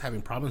 and he was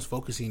having problems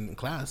focusing in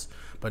class.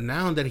 But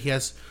now that he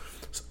has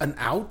an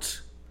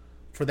out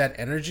for that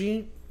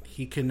energy,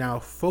 he can now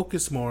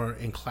focus more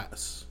in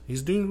class.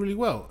 He's doing really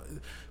well.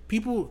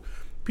 People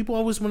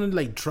always want to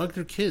like drug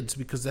their kids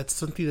because that's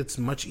something that's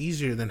much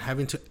easier than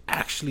having to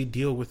actually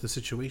deal with the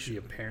situation. Be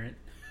a parent.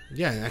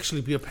 Yeah,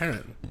 actually be a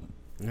parent.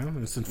 You know,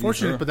 it's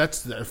unfortunate, but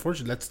that's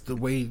unfortunate. That's the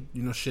way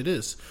shit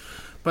is.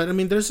 But I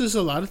mean, there's just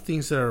a lot of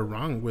things that are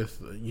wrong with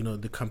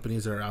the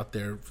companies that are out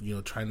there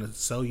trying to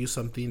sell you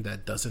something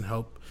that doesn't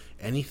help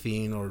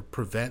anything or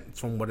prevent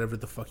from whatever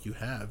the fuck you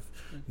have.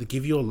 They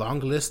give you a long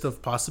list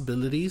of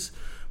possibilities.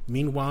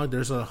 Meanwhile,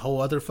 there's a whole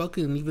other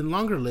fucking even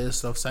longer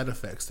list of side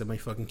effects that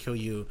might fucking kill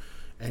you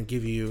and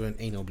give you an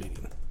anal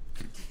bleeding.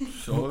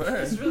 Sure.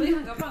 Just really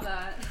hung up on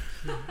that.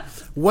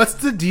 What's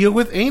the deal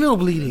with anal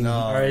bleeding? No.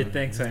 All right,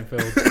 thanks,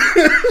 Seinfeld.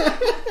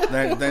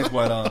 Thanks,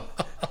 White On.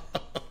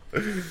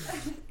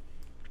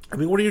 I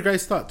mean, what are your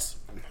guys' thoughts?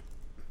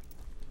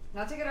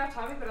 Not to get off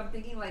topic, but I'm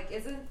thinking like,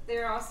 isn't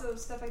there also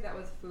stuff like that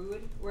with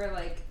food where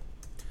like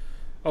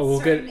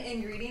certain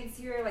ingredients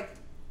here, like,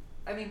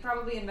 I mean,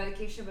 probably in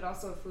medication, but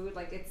also food,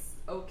 like it's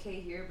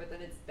okay here, but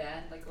then it's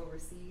banned like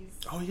overseas.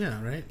 Oh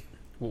yeah, right.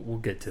 We'll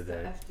get to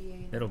that.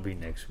 FDA. It'll be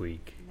next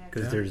week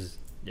because there's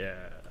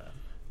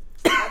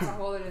That's a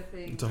whole other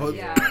thing. It's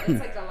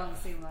like along the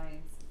same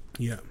lines.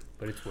 Yeah.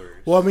 But it's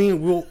worse. Well, I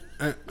mean,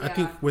 I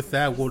think with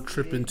that we'll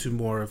trip into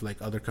more of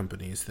like other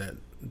companies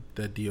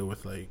that deal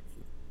with like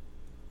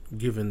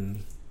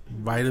giving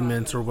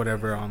vitamins or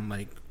whatever on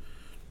like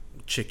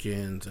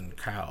chickens and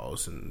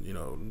cows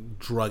and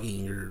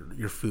drugging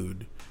your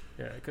food.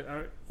 Yeah,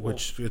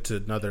 Which it's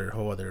another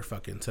whole other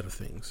fucking set of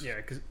things.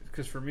 Yeah,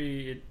 because for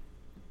me,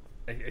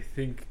 I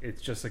think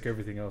it's just like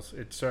everything else.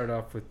 It started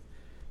off with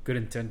good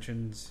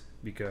intentions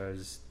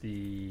because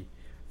I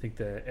think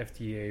the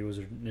FDA was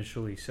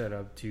initially set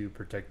up to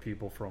protect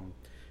people from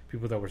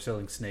people that were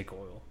selling snake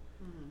oil.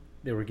 Mm-hmm.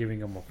 They were giving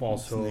them a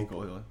false hope. Snake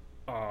oil.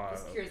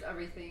 This cures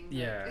everything.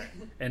 Yeah,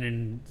 and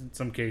in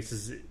some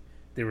cases,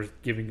 they were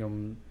giving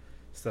them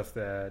stuff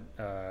that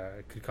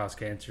could cause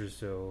cancer.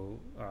 So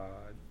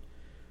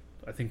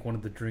I think one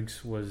of the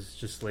drinks was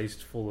just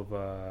laced full of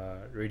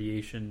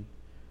radiation.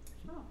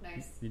 Oh,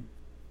 nice.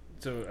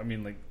 So I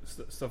mean, like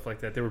stuff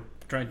like that. They were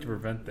trying to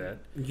prevent that.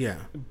 Yeah.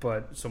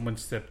 But someone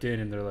stepped in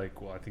and they're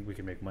like, "Well, I think we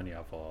can make money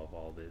off of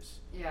all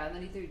this." Yeah, and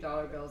then he threw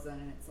dollar bills in,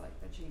 and it's like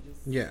that changes.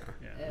 Yeah.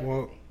 Everything.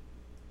 Well,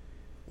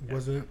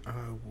 wasn't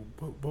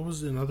what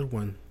was another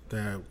one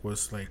that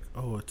was like,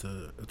 oh, it's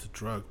a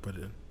drug, but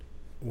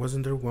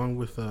wasn't there one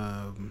with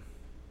had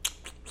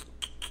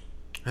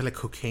like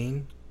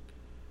cocaine?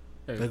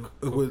 Like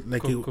it was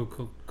like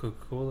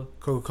Coca-Cola.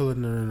 Coca-Cola?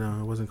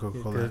 No, it wasn't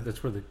Coca-Cola.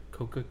 That's where the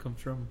Coca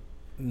comes from.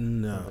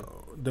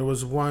 No, there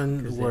was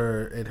one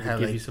where it had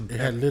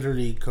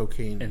literally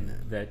cocaine and in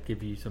it. That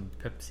give you some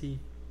Pepsi.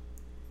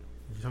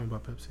 You talking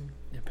about Pepsi?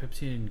 Yeah,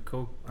 Pepsi and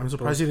Coke. I'm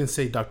surprised you didn't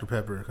say Dr.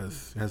 Pepper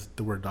because it has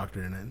the word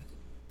doctor in it.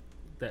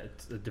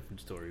 That's a different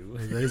story.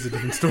 That is a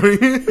different story.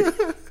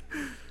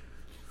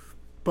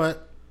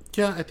 But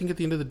yeah, I think at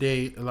the end of the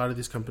day, a lot of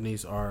these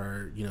companies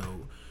are,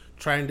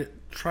 trying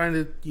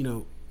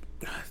to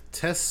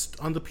test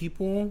on the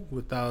people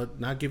without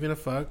not giving a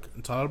fuck.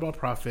 It's all about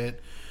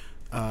profit.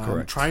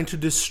 Trying to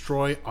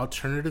destroy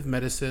alternative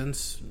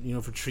medicines,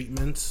 for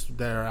treatments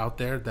that are out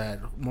there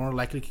that more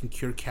likely can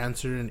cure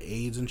cancer and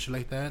AIDS and shit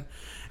like that.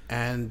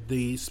 And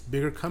these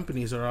bigger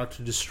companies are out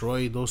to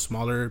destroy those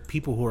smaller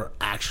people who are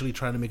actually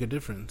trying to make a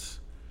difference.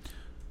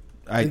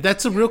 And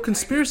that's a real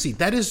conspiracy.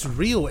 That is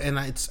real. And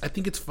I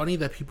think it's funny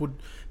that people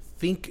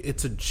think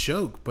it's a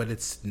joke, but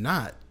it's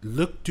not.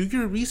 Do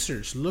your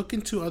research. Look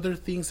into other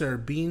things that are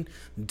being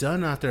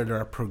done out there that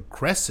are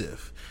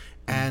progressive.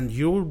 And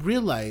you'll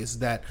realize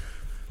that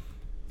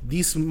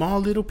these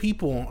small little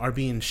people are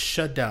being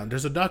shut down.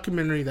 There's a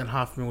documentary that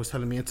Hoffman was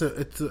telling me.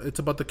 It's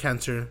about the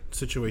cancer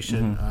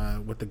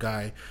situation with the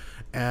guy,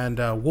 and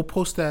we'll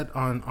post that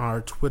on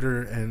our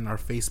Twitter and our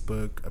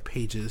Facebook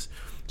pages,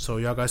 so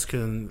y'all guys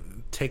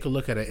can take a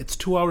look at it. It's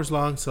 2 hours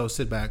long, so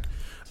sit back.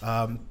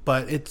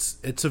 But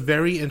it's a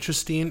very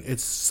interesting.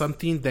 It's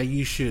something that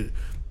you should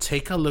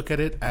take a look at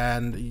it.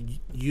 And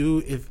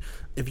if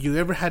you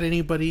ever had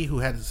anybody who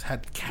has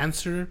had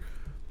cancer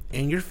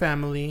in your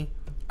family,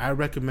 I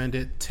recommend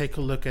it. Take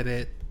a look at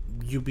it.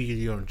 You be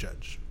your own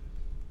judge.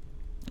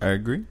 I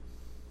agree.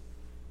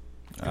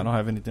 I don't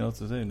have anything else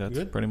to say.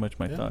 That's pretty much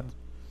my thoughts.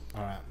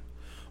 All right.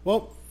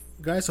 Well,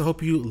 guys, I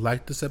hope you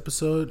liked this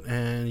episode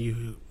and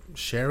you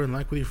share and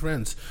like with your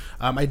friends.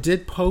 I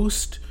did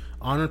post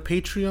on our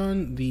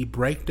Patreon the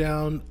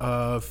breakdown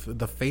of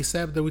the Face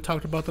app that we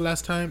talked about the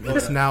last time.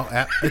 It's now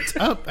it's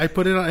up. I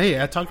put it on.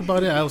 Hey, I talked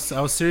about it. I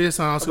was serious.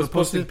 I was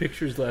posting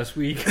pictures last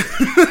week.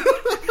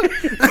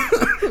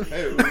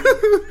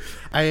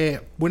 I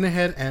went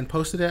ahead and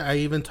posted it. I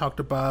even talked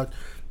about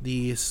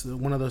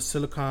one of those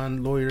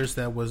Silicon lawyers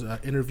that was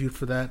interviewed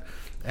for that,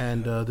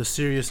 and the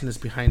seriousness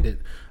behind it.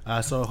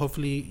 So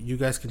hopefully you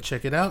guys can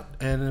check it out,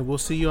 and we'll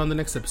see you on the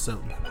next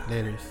episode.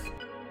 Later.